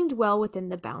seemed well within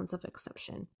the bounds of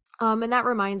exception. And that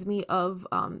reminds me of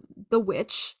The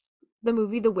Witch, the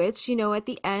movie The Witch, you know, at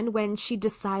the end when she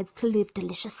decides to live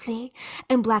deliciously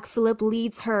and Black Phillip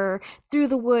leads her through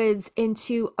the woods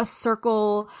into a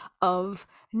circle of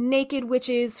naked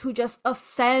witches who just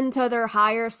ascend to their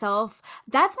higher self.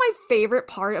 That's my favorite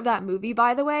part of that movie,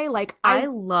 by the way. Like, I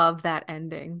love that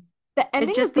ending. The ending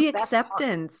It's just is the the best part.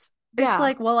 acceptance. Yeah. It's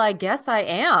like, well, I guess I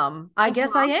am. I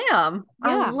guess I am.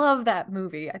 I Yeah. love that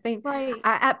movie. I think Right.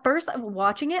 at first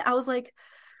watching it, I was like,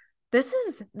 this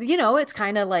is, you know, it's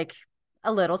kind of like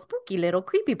a little spooky, little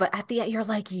creepy, but at the end, you're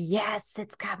like, yes,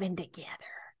 it's coming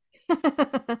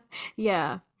together.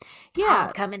 Yeah. It's all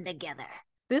Yeah. coming together.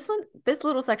 This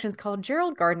little section is called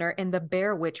Gerald Gardner and the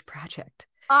Bear Witch Project.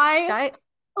 I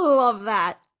love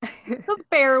that. The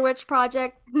Bear Witch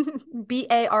Project.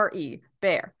 Bare,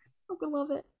 bear. I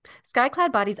love it.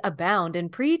 Skyclad bodies abound in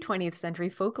pre-20th century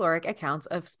folkloric accounts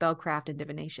of spellcraft and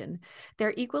divination.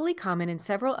 They're equally common in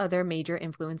several other major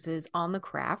influences on the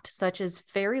craft, such as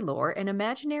fairy lore and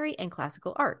imaginary and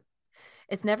classical art.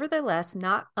 It's nevertheless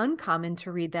not uncommon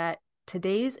to read that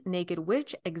today's naked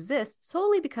witch exists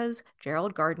solely because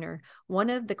Gerald Gardner, one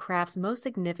of the craft's most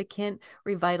significant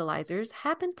revitalizers,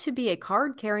 happened to be a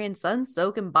card-carrying,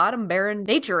 sun-soaking, bottom-bearing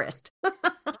naturist.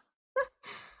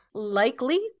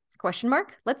 Likely? Question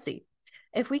mark? Let's see.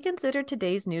 If we consider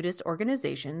today's nudist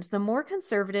organizations, the more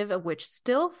conservative of which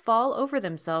still fall over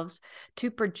themselves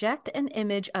to project an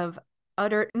image of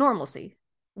utter normalcy.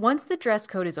 Once the dress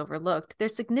code is overlooked, their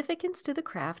significance to the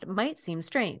craft might seem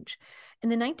strange. In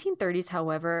the 1930s,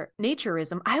 however,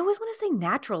 naturism, I always want to say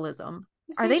naturalism.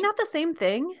 Are they not the same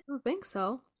thing? I don't think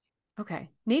so. Okay.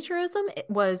 Naturism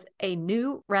was a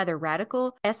new, rather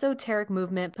radical, esoteric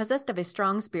movement possessed of a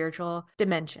strong spiritual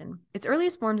dimension. Its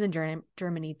earliest forms in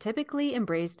Germany typically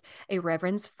embraced a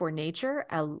reverence for nature,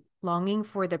 a longing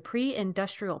for the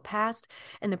pre-industrial past,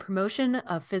 and the promotion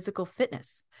of physical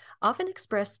fitness, often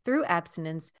expressed through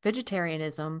abstinence,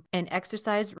 vegetarianism, and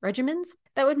exercise regimens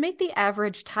that would make the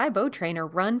average Thai bow trainer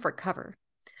run for cover.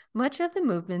 Much of the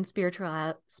movement's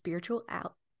spirituality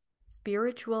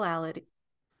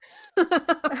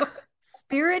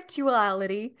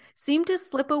seemed to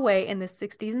slip away in the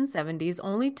 60s and 70s,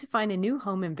 only to find a new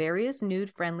home in various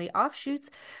nude-friendly offshoots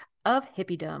of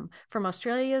hippiedom, from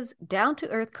Australia's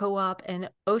down-to-earth co-op and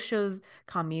Osho's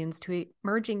communes to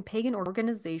emerging pagan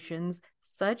organizations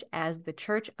such as the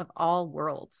Church of All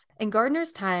Worlds. In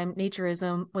Gardner's time,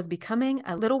 naturism was becoming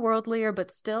a little worldlier,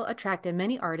 but still attracted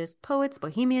many artists, poets,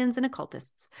 bohemians, and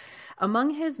occultists.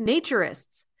 Among his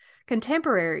naturists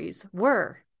contemporaries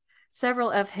were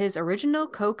several of his original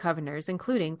co-coveners,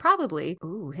 including probably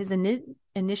his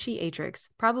initiatrix,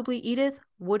 probably Edith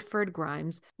Woodford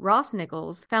Grimes, Ross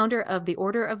Nichols, founder of the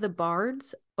Order of the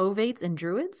Bards, Ovates, and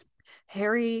Druids,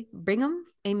 Harry Bingham,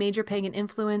 a major pagan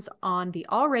influence on the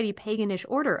already paganish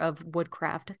order of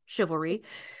woodcraft chivalry,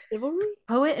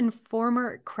 poet and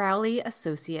former Crowley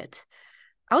associate.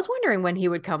 I was wondering when he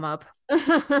would come up,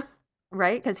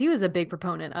 right? Because he was a big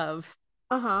proponent of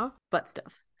butt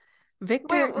stuff.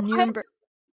 Victor Nuremberg.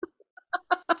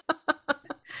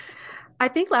 I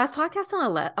think last podcast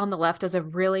on the left is a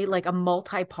really like a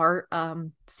multi-part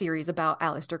series about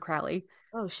Aleister Crowley.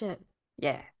 Oh shit.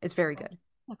 Yeah, it's very good.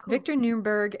 Oh, cool. Victor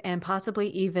Nuremberg and possibly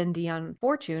even Dion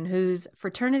Fortune, whose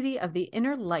Fraternity of the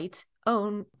Inner Light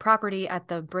owned property at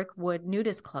the Brickwood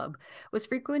Nudist Club, was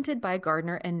frequented by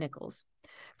Gardner and Nichols.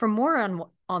 For more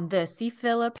on this, see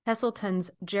Philip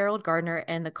Heselton's Gerald Gardner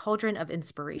and the Cauldron of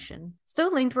Inspiration. So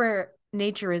linked were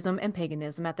naturism and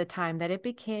paganism at the time that it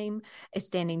became a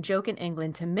standing joke in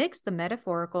England to mix the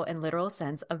metaphorical and literal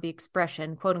sense of the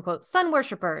expression, quote-unquote, sun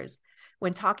worshippers,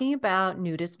 when talking about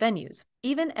nudist venues.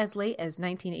 Even as late as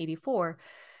 1984,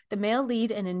 the male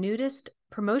lead in a nudist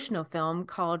promotional film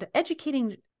called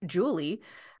Educating Julie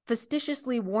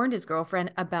facetiously warned his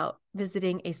girlfriend about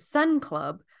visiting a sun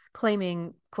club,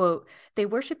 claiming, quote, they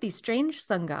worship these strange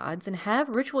sun gods and have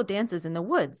ritual dances in the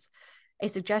woods, a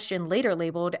suggestion later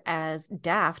labeled as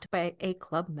daft by a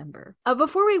club member.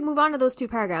 Before we move on to those two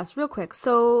paragraphs, real quick.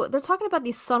 So they're talking about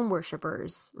these sun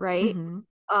worshippers, right?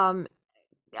 Mm-hmm.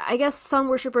 I guess sun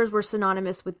worshippers were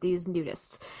synonymous with these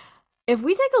nudists. If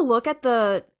we take a look at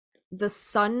the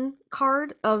sun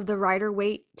card of the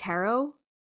Rider-Waite Tarot,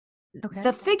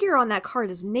 the figure on that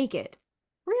card is naked.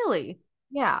 Really?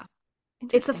 Yeah.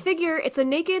 It's a figure, it's a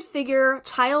naked figure,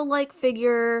 childlike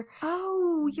figure.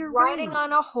 Oh, you're riding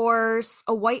on a horse,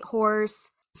 a white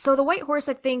horse. So the white horse,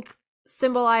 I think,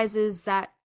 symbolizes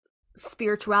that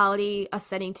spirituality,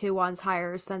 ascending to one's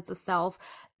higher sense of self,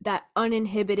 that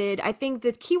uninhibited. I think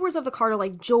the keywords of the card are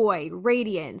like joy,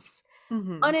 radiance,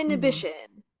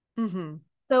 uninhibition. Mm-hmm.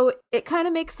 So it kind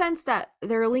of makes sense that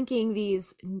they're linking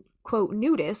these, quote,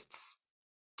 nudists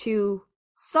to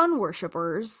sun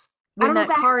worshippers. When that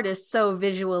card is so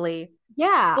visually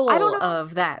full I don't know.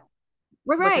 of that,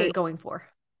 right. What they're going for.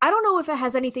 I don't know if it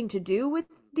has anything to do with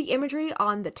the imagery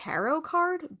on the tarot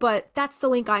card, but that's the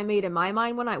link I made in my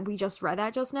mind when we just read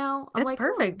that just now. I'm it's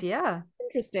perfect, yeah.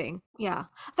 Interesting. Yeah.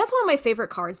 That's one of my favorite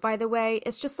cards, by the way.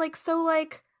 It's just like so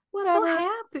like whatever. So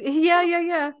happy.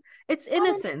 Yeah. It's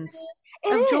innocence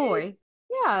of joy.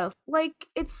 Yeah. Like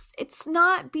it's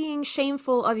not being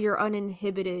shameful of your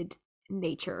uninhibited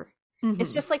nature.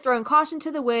 It's just like throwing caution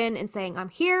to the wind and saying, I'm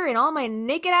here in all my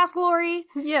naked ass glory.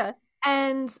 Yeah.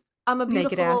 And I'm a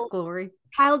beautiful naked ass glory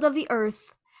child of the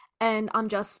earth, and I'm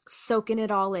just soaking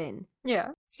it all in.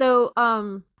 Yeah. So,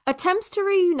 Attempts to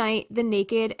reunite the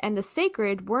naked and the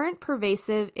sacred weren't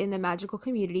pervasive in the magical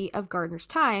community of Gardner's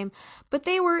time, but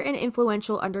they were an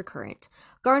influential undercurrent.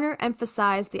 Gardner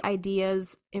emphasized the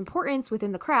idea's importance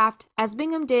within the craft, as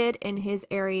Bingham did in his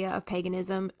area of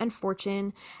paganism and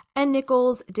fortune, and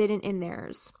Nichols didn't in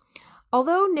theirs.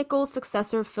 Although Nichols'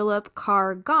 successor Philip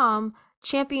Carr Gom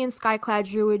championed Skyclad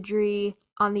Druidry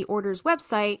on the Order's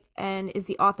website and is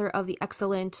the author of the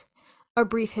excellent A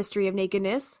Brief History of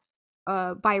Nakedness,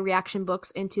 by Reaction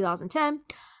Books in 2010,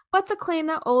 but to claim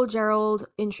that old Gerald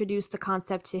introduced the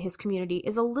concept to his community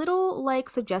is a little like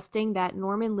suggesting that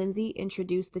Norman Lindsay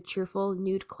introduced the cheerful,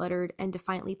 nude-cluttered, and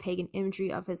defiantly pagan imagery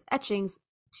of his etchings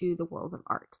to the world of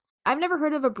art. I've never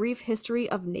heard of A Brief History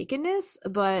of Nakedness,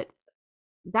 but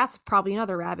that's probably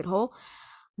another rabbit hole.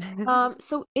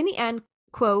 So in the end,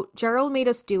 quote, Gerald made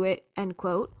us do it, end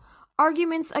quote.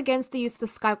 Arguments against the use of the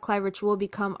Skyclad ritual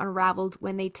become unraveled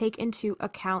when they take into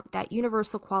account that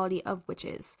universal quality of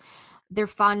witches, their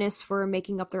fondness for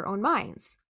making up their own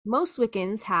minds. Most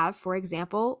Wiccans have, for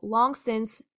example, long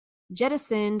since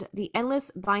jettisoned the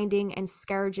endless binding and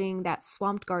scourging that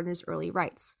swamped Gardner's early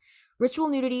rites. Ritual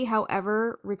nudity,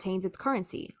 however, retains its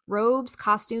currency. Robes,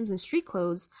 costumes, and street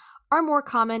clothes are more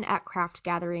common at craft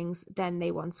gatherings than they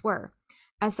once were.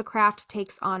 As the craft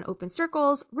takes on open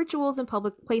circles, rituals in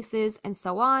public places, and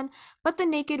so on, but the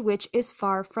naked witch is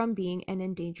far from being an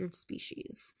endangered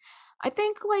species. I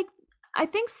think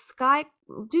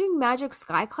doing magic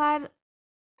Skyclad,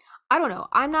 I don't know.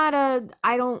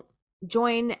 I don't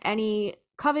join any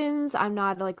covens. I'm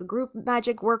not like a group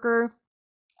magic worker.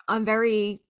 I'm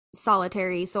very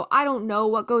solitary, so I don't know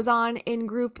what goes on in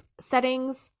group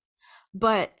settings,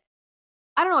 but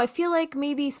I don't know. I feel like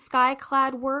maybe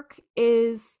Skyclad work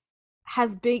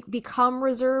become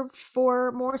reserved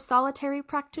for more solitary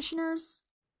practitioners.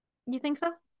 You think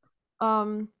so?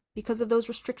 Because of those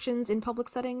restrictions in public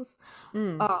settings.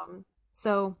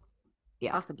 So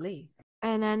yeah. Possibly.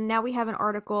 And then now we have an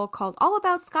article called All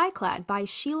About Skyclad by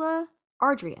Sheila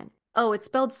Ardrian. Oh, it's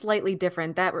spelled slightly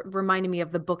different. That reminded me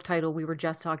of the book title we were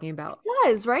just talking about. It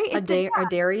does, right?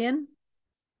 Ardarian?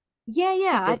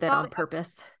 Yeah. I did that on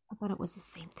purpose. I thought it was the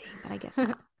same thing, but I guess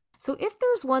not. So if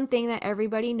there's one thing that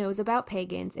everybody knows about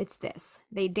pagans, it's this.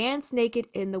 They dance naked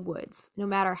in the woods. No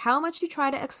matter how much you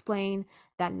try to explain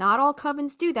that not all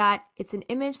covens do that, it's an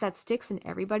image that sticks in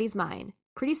everybody's mind.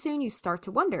 Pretty soon you start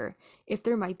to wonder if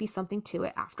there might be something to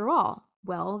it after all.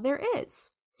 Well, there is.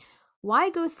 Why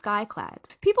go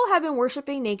Skyclad? People have been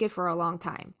worshipping naked for a long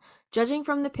time. Judging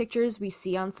from the pictures we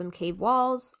see on some cave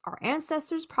walls, our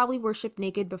ancestors probably worshipped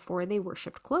naked before they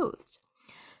worshipped clothed.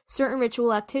 Certain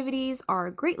ritual activities are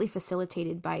greatly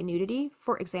facilitated by nudity.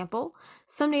 For example,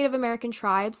 some Native American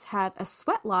tribes have a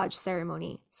sweat lodge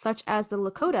ceremony, such as the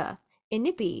Lakota in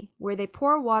Nippy, where they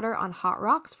pour water on hot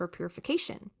rocks for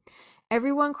purification.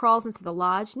 Everyone crawls into the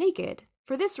lodge naked.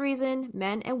 For this reason,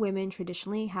 men and women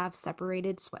traditionally have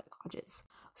separated sweat lodges.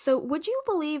 So, would you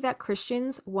believe that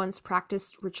Christians once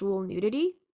practiced ritual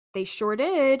nudity? They sure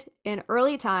did. In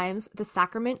early times, the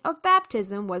sacrament of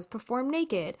baptism was performed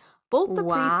naked. Both the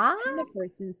priest and the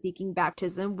person seeking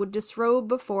baptism would disrobe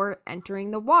before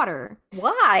entering the water.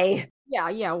 Why?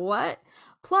 Yeah, what?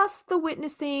 Plus, the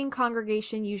witnessing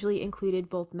congregation usually included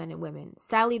both men and women.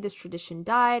 Sadly, this tradition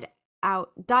died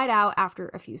out after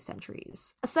a few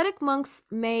centuries. Ascetic monks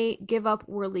may give up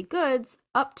worldly goods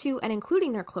up to and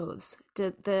including their clothes.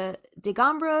 The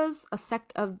Digambras, a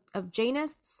sect of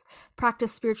Jainists,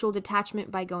 practice spiritual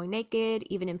detachment by going naked,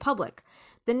 even in public.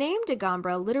 The name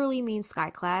Digambra literally means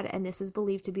skyclad, and this is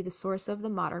believed to be the source of the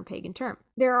modern pagan term.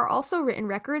 There are also written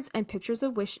records and pictures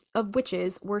of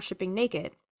witches worshipping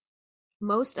naked.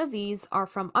 Most of these are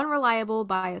from unreliable,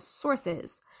 biased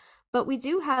sources. But we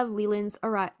do have Leland's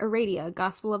Aradia,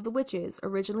 Gospel of the Witches,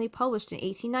 originally published in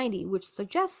 1890, which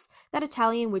suggests that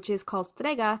Italian witches called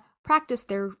strega practiced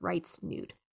their rites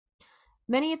nude.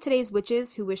 Many of today's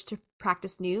witches who wish to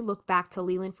practice nude look back to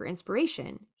Leland for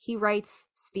inspiration. He writes,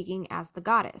 speaking as the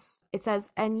goddess. It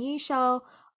says, "And ye shall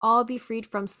all be freed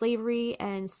from slavery,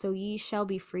 and so ye shall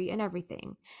be free in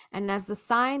everything. And as the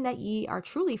sign that ye are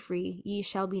truly free, ye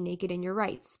shall be naked in your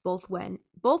rights, both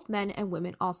men and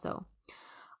women also."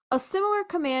 A similar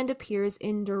command appears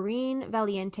in Doreen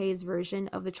Valiente's version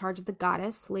of the Charge of the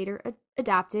Goddess, later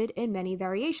adapted in many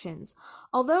variations.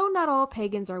 Although not all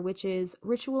pagans are witches,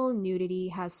 ritual nudity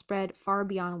has spread far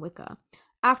beyond Wicca.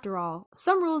 After all,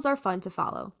 some rules are fun to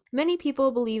follow. Many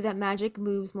people believe that magic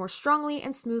moves more strongly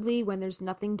and smoothly when there's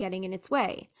nothing getting in its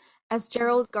way. As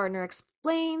Gerald Gardner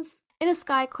explains, in a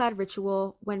skyclad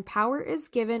ritual, when power is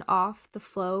given off, the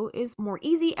flow is more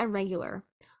easy and regular.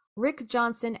 Rick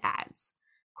Johnson adds,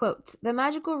 Quote, the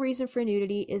magical reason for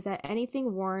nudity is that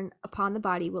anything worn upon the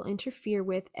body will interfere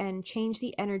with and change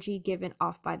the energy given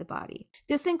off by the body.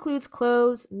 This includes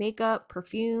clothes, makeup,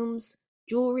 perfumes,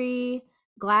 jewelry,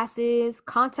 glasses,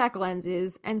 contact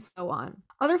lenses, and so on.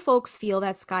 Other folks feel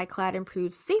that Skyclad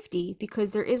improves safety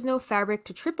because there is no fabric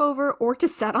to trip over or to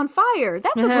set on fire.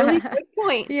 That's a really good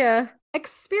point. Yeah.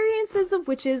 Experiences of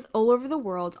witches all over the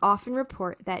world often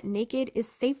report that naked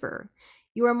is safer.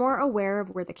 You are more aware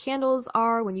of where the candles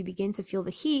are when you begin to feel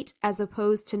the heat, as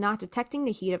opposed to not detecting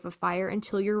the heat of a fire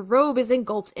until your robe is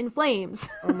engulfed in flames.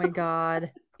 Oh my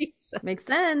God. Makes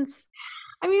sense.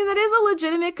 I mean, that is a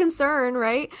legitimate concern,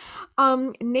 right?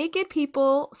 Naked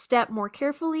people step more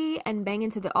carefully and bang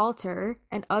into the altar,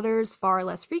 and others far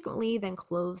less frequently than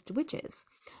clothed witches.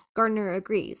 Gardner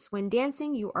agrees. When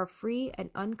dancing, you are free and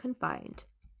unconfined.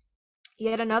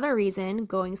 Yet another reason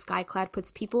going skyclad puts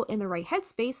people in the right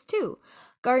headspace, too.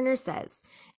 Gardner says,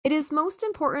 it is most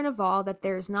important of all that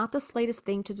there is not the slightest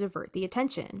thing to divert the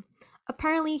attention.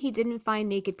 Apparently, he didn't find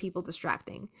naked people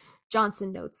distracting.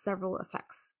 Johnson notes several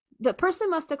effects. The person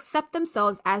must accept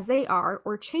themselves as they are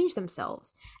or change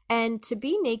themselves, and to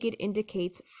be naked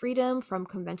indicates freedom from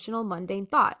conventional mundane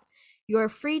thought. You are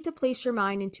free to place your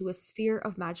mind into a sphere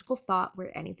of magical thought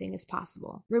where anything is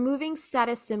possible. Removing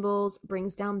status symbols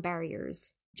brings down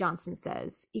barriers, Johnson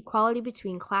says. Equality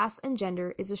between class and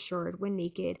gender is assured when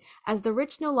naked, as the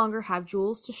rich no longer have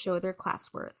jewels to show their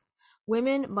class worth.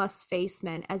 Women must face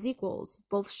men as equals,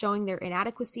 both showing their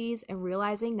inadequacies and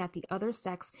realizing that the other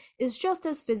sex is just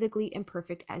as physically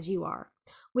imperfect as you are.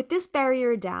 With this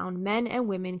barrier down, men and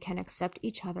women can accept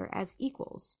each other as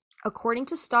equals. According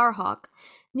to Starhawk,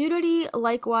 nudity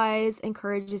likewise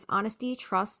encourages honesty,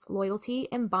 trust, loyalty,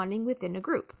 and bonding within a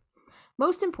group.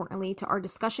 Most importantly to our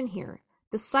discussion here,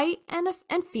 the sight and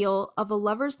feel of a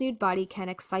lover's nude body can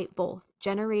excite both,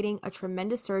 generating a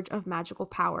tremendous surge of magical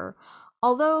power.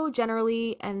 Although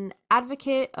generally an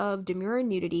advocate of demure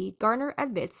nudity, Garner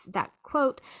admits that,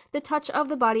 quote, the touch of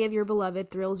the body of your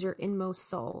beloved thrills your inmost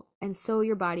soul, and so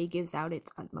your body gives out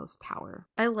its utmost power.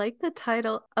 I like the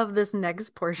title of this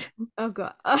next portion. Oh,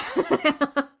 God.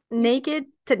 Naked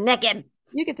to naked.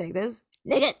 You can take this.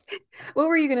 Naked. What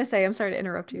were you going to say? I'm sorry to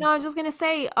interrupt you. No, I was just going to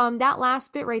say, that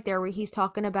last bit right there where he's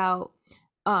talking about,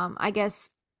 I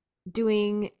guess,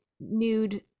 doing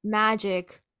nude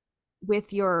magic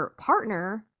with your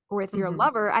partner or with your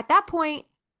lover, at that point,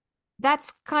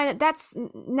 that's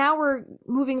now we're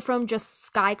moving from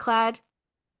just skyclad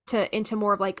into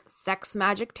more of like sex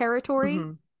magic territory.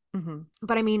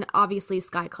 But I mean, obviously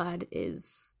Skyclad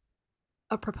is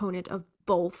a proponent of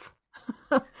both.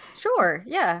 Sure,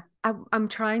 yeah. I'm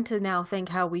trying to now think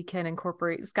how we can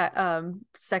incorporate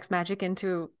sex magic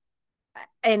into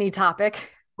any topic.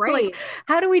 Right. Like,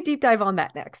 how do we deep dive on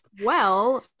that next?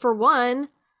 Well, for one,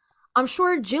 I'm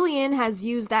sure Jillian has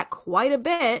used that quite a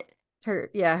bit. Her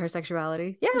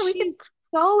sexuality. Yeah, she's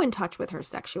so in touch with her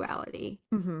sexuality.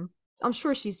 I'm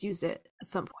sure she's used it at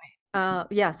some point.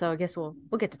 Yeah, so I guess we'll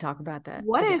get to talk about that.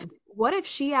 What if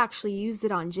she actually used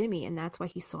it on Jimmy and that's why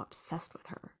he's so obsessed with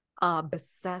her?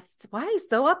 Obsessed? Why are you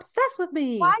so obsessed with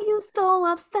me? Why are you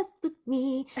so obsessed with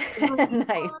me?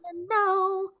 Nice.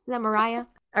 No. Is that Mariah?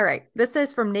 All right. This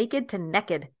says from naked to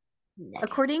naked.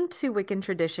 According to Wiccan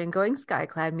tradition, going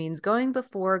skyclad means going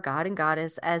before God and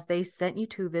Goddess as they sent you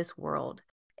to this world.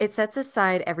 It sets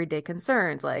aside everyday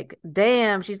concerns like,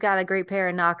 damn, she's got a great pair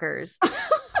of knockers.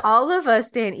 All of us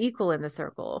stand equal in the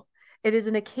circle. It is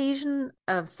an occasion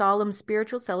of solemn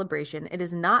spiritual celebration. It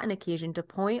is not an occasion to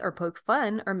point or poke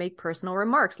fun or make personal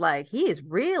remarks like, he is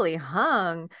really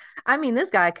hung. I mean, this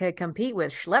guy could compete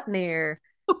with Schleppnir.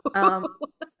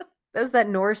 There's that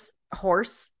Norse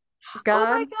horse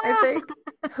god, I think.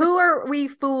 Who are we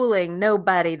fooling?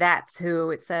 Nobody. That's who,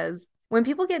 it says. When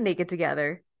people get naked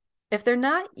together, if they're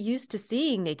not used to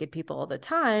seeing naked people all the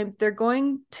time, they're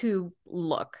going to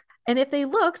look. And if they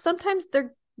look, sometimes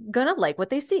they're gonna like what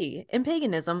they see. In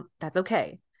paganism, that's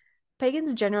okay.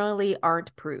 Pagans generally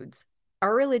aren't prudes.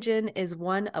 Our religion is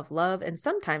one of love and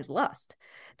sometimes lust.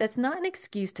 That's not an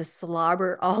excuse to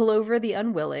slobber all over the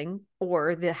unwilling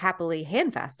or the happily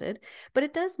handfasted, but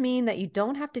it does mean that you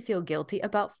don't have to feel guilty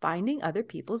about finding other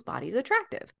people's bodies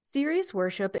attractive. Serious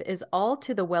worship is all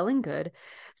to the well and good,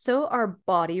 so are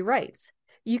body rights.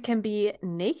 You can be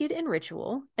naked in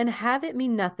ritual and have it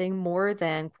mean nothing more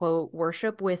than, quote,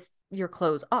 worship with your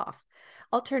clothes off.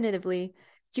 Alternatively,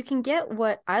 you can get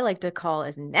what I like to call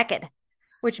as naked,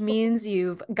 which means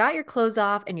you've got your clothes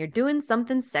off and you're doing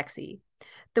something sexy.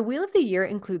 The Wheel of the Year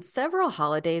includes several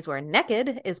holidays where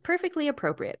naked is perfectly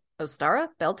appropriate. Ostara,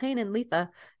 Beltane, and Letha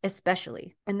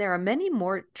especially. And there are many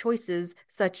more choices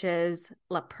such as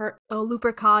Oh,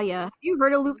 Lupercalia. Have you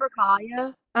heard of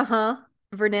Lupercalia?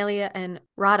 Vernalia, and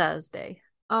Radha's Day.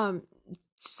 Um,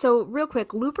 so real quick,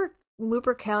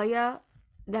 Lupercalia,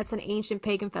 that's an ancient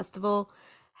pagan festival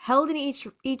held in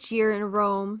each year in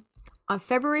Rome on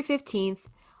February 15th.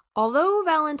 Although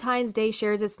Valentine's Day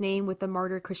shares its name with the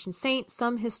martyred Christian saint,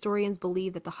 some historians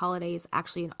believe that the holiday is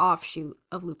actually an offshoot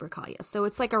of Lupercalia. So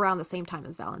it's like around the same time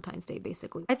as Valentine's Day,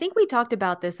 basically. I think we talked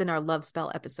about this in our Love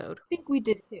Spell episode. I think we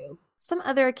did too. Some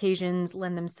other occasions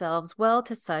lend themselves well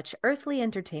to such earthly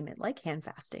entertainment like hand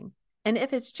fasting. And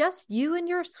if it's just you and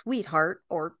your sweetheart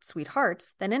or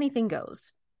sweethearts, then anything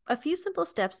goes. A few simple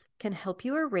steps can help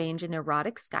you arrange an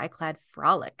erotic skyclad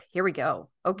frolic. Here we go.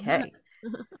 Okay.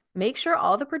 Make sure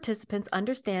all the participants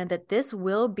understand that this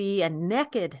will be a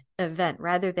naked event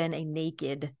rather than a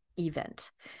naked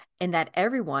event, and that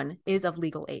everyone is of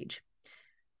legal age.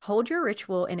 Hold your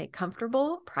ritual in a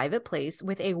comfortable, private place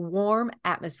with a warm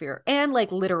atmosphere. And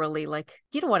like literally, like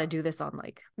you don't want to do this on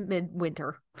like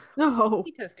midwinter. No.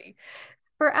 Be toasty.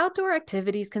 For outdoor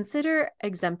activities, consider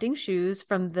exempting shoes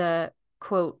from the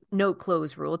quote, no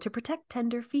clothes rule to protect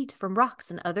tender feet from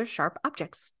rocks and other sharp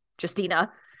objects.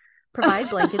 Justina, provide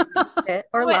blankets to sit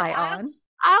or lie on.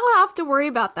 I don't have to worry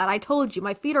about that. I told you,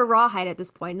 my feet are rawhide at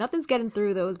this point. Nothing's getting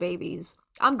through those babies.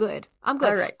 I'm good. I'm good.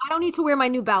 All right. I don't need to wear my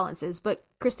New Balances. But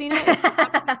Christina, if you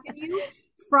want to continue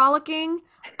frolicking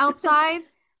outside,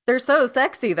 they're so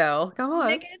sexy though. Come on.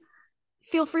 naked,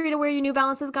 feel free to wear your New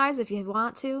Balances, guys. If you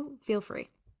want to, feel free.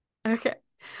 Okay.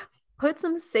 Put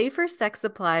some safer sex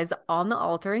supplies on the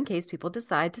altar in case people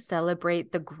decide to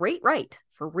celebrate the great rite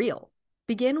for real.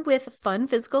 Begin with fun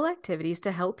physical activities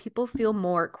to help people feel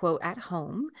more, quote, at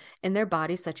home in their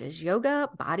bodies, such as yoga,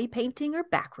 body painting, or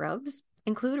back rubs.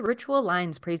 Include ritual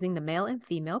lines praising the male and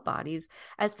female bodies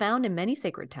as found in many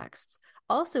sacred texts.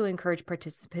 Also encourage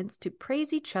participants to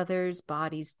praise each other's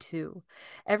bodies too.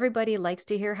 Everybody likes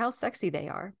to hear how sexy they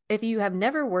are. If you have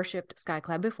never worshipped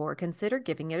Skyclad before, consider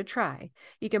giving it a try.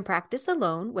 You can practice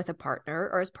alone, with a partner,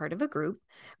 or as part of a group.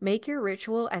 Make your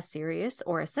ritual as serious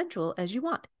or as sensual as you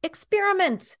want.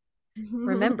 Experiment!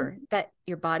 Remember that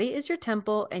your body is your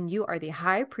temple and you are the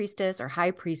high priestess or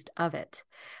high priest of it.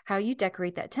 How you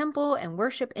decorate that temple and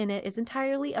worship in it is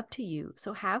entirely up to you.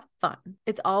 So have fun.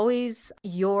 It's always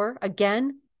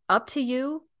again, up to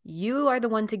you. You are the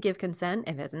one to give consent.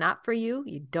 If it's not for you,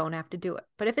 you don't have to do it.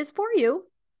 But if it's for you,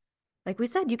 like we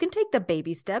said, you can take the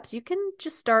baby steps. You can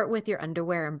just start with your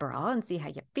underwear and bra and see how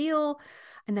you feel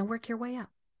and then work your way up.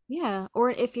 Yeah, or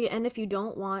if you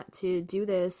don't want to do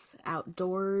this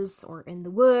outdoors or in the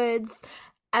woods,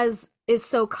 as is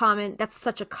so common, that's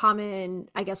such a common,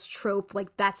 I guess, trope. Like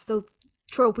that's the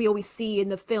trope we always see in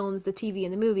the films, the TV,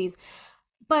 and the movies.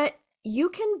 But you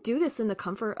can do this in the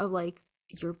comfort of like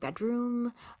your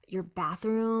bedroom, your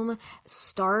bathroom,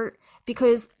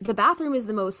 because the bathroom is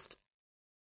the most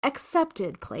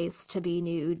accepted place to be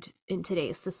nude in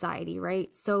today's society,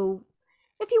 right? So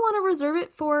if you want to reserve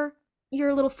it for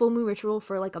your little full moon ritual,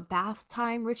 for like a bath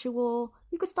time ritual,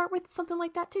 you could start with something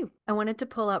like that too. I wanted to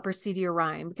pull out Brasidia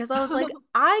Rhyme because I was like,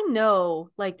 I know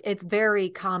like it's very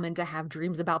common to have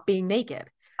dreams about being naked.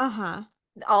 Uh-huh.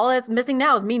 All that's missing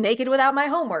now is me naked without my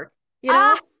homework, you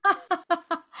know?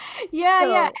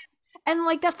 Yeah. And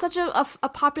like that's such a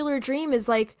popular dream, is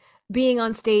like being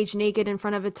on stage naked in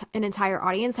front of an entire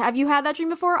audience. Have you had that dream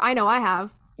before? I know I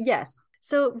have. Yes.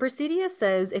 So Brasidia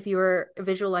says if you are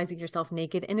visualizing yourself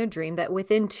naked in a dream, that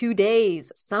within 2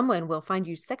 days, someone will find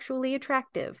you sexually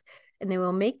attractive and they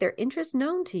will make their interest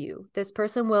known to you. This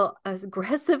person will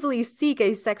aggressively seek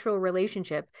a sexual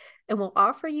relationship and will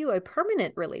offer you a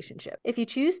permanent relationship. If you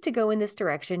choose to go in this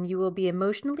direction, you will be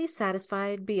emotionally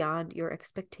satisfied beyond your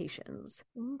expectations.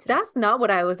 That's not what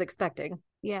I was expecting.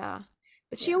 Yeah.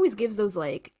 But she always gives those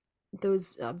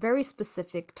very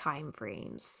specific time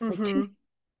frames, like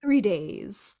 3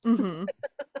 days.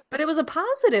 But it was a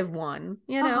positive one,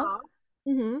 you know?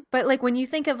 But like when you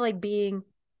think of like being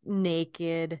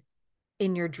naked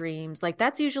in your dreams, like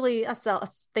that's usually a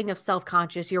thing of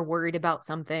self-conscious. You're worried about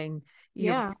something.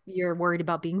 You're worried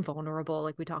about being vulnerable,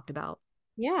 like we talked about.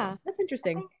 Yeah. So that's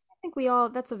interesting. I think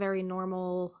that's a very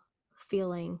normal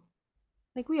feeling.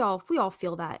 Like we all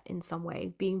feel that in some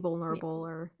way, being vulnerable,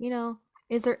 or, you know.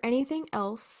 Is there anything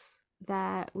else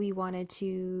that we wanted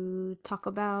to talk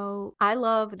about? I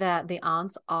love that the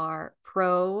aunts are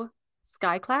pro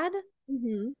Skyclad.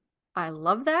 I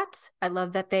love that. I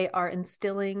love that they are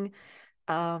instilling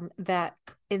that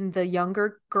in the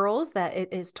younger girls that it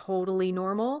is totally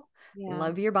normal. Yeah.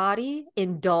 Love your body,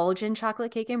 indulge in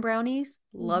chocolate cake and brownies,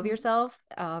 love Mhm. yourself.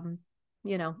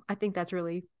 I think that's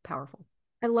really powerful.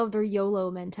 I love their YOLO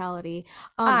mentality.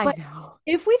 I But know.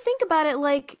 if we think about it,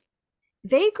 like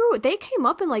they came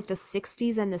up in like the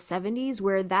 60s and the 70s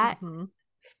where that Mm-hmm.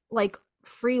 like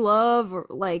free love or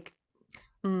like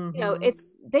Mm-hmm.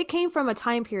 it's they came from a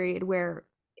time period where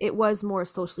it was more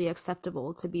socially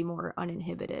acceptable to be more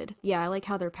uninhibited. Yeah, I like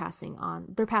how they're passing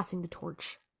the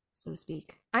torch, so to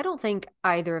speak. I don't think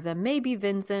either of them, maybe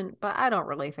Vincent, but I don't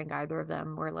really think either of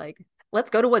them were like, let's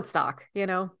go to Woodstock, you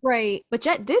know? Right. But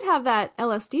Jet did have that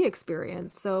LSD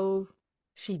experience, so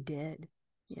She did. Yeah,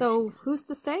 she so did. who's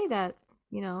to say that,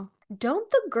 you know, Don't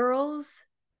the girls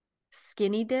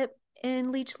skinny dip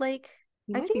in Leech Lake?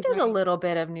 you I might be think there's a right. little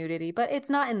bit of nudity, but it's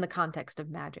not in the context of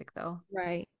magic, though.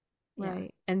 Right. Yeah.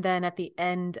 Right. And then at the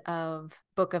end of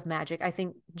Book of Magic, I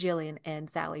think Jillian and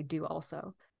Sally do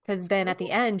also. Because then at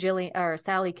the end, Jillian or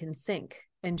Sally can sink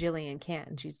and Jillian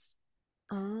can't.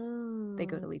 And they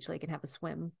go to Oh. Leech Lake and have a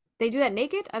swim. They do that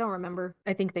naked? I don't remember.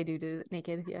 I think they do it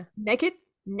naked. Yeah. Naked?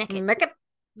 Naked. Naked.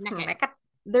 Naked. Naked.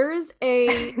 There's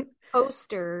a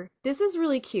poster. This is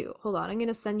really cute. Hold on, I'm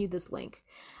gonna send you this link.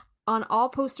 On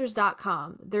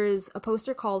allposters.com, there's a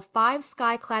poster called Five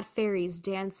Skyclad Fairies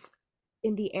Dance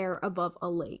in the Air Above a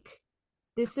Lake.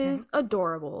 This Okay. is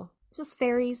adorable. Just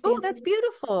fairies Oh, that's dancing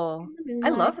beautiful. in the I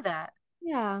moonlight. love that.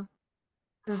 Yeah.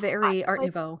 I, Very Art like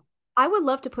Nouveau. I would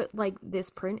love to put like this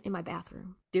print in my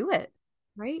bathroom. Do it.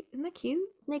 Right? Isn't that cute?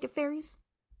 Naked fairies.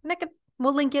 Naked.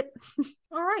 We'll link it.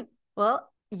 All right. Well,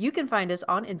 you can find us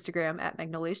on Instagram at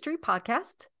Magnolia Street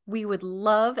Podcast. We would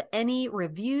love any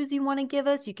reviews you want to give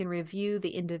us. You can review the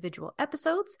individual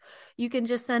episodes. You can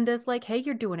just send us like, hey,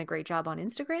 you're doing a great job on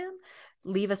Instagram.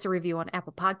 Leave us a review on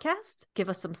Apple Podcast. Give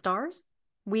us some stars.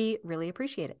 We really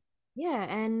appreciate it. Yeah,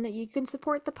 and you can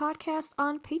support the podcast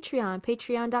on Patreon,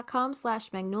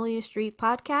 patreon.com/Magnolia Street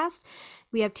Podcast.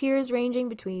 We have tiers ranging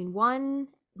between $1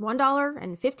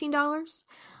 and $15.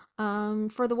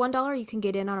 For the $1, you can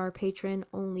get in on our patron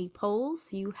only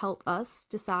polls. You help us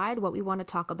decide what we want to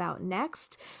talk about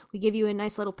next. We give you a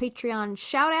nice little Patreon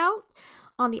shout out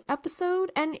on the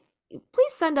episode, and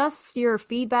please send us your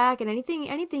feedback and anything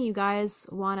you guys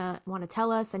wanna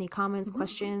tell us, any comments, Mm-hmm.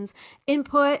 questions,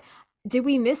 input. Did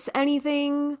we miss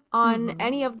anything on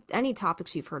Mm-hmm. any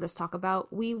topics you've heard us talk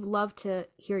about? We love to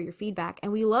hear your feedback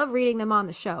and we love reading them on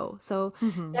the show. So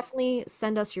Mm-hmm. definitely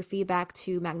send us your feedback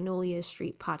to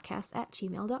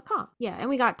magnoliastreetpodcast@gmail.com. Yeah, and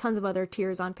we got tons of other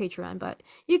tiers on Patreon, but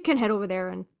you can head over there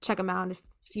and check them out if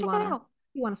Just you check it wanna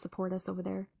out. support us over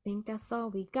there. I think that's all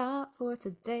we got for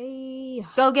today.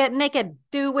 Go get naked.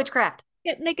 Do witchcraft.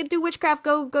 Get naked, do witchcraft.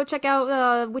 Go check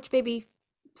out Witch Baby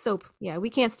soap. Yeah, we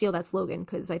can't steal that slogan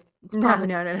because it's No, probably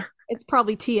no, no, no.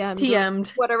 TM'd or TM'd.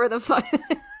 whatever the fuck.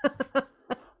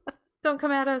 Don't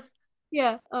come at us.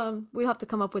 Yeah, we'll have to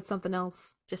come up with something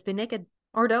else. Just be naked.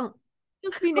 Or don't.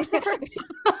 Just be naked. Whatever.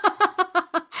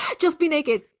 Just be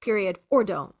naked, period. Or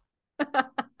don't. I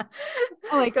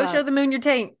like Go that. show the moon your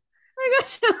taint. Oh my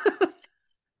gosh.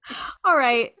 All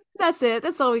right, that's it.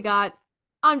 That's all we got.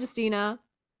 I'm Justina.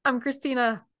 I'm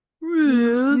Christina.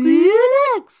 We'll see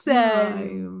you next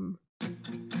time.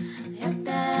 At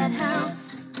that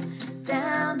house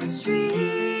down the street,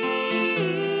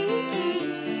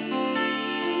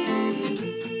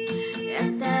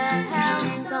 at that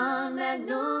house on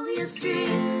Magnolia Street,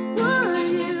 would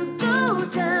you go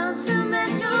down to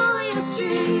Magnolia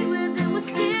Street with the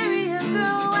wisteria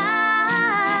girl?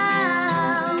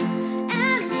 Wow,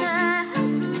 and the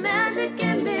house of magic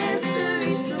and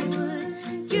mystery. So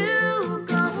would you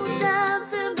go down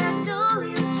to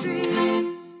Magnolia Street?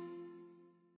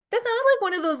 That sounded like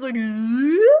one of those like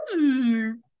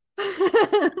Ooh.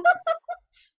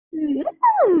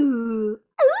 Ooh.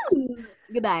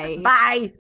 Goodbye. Bye.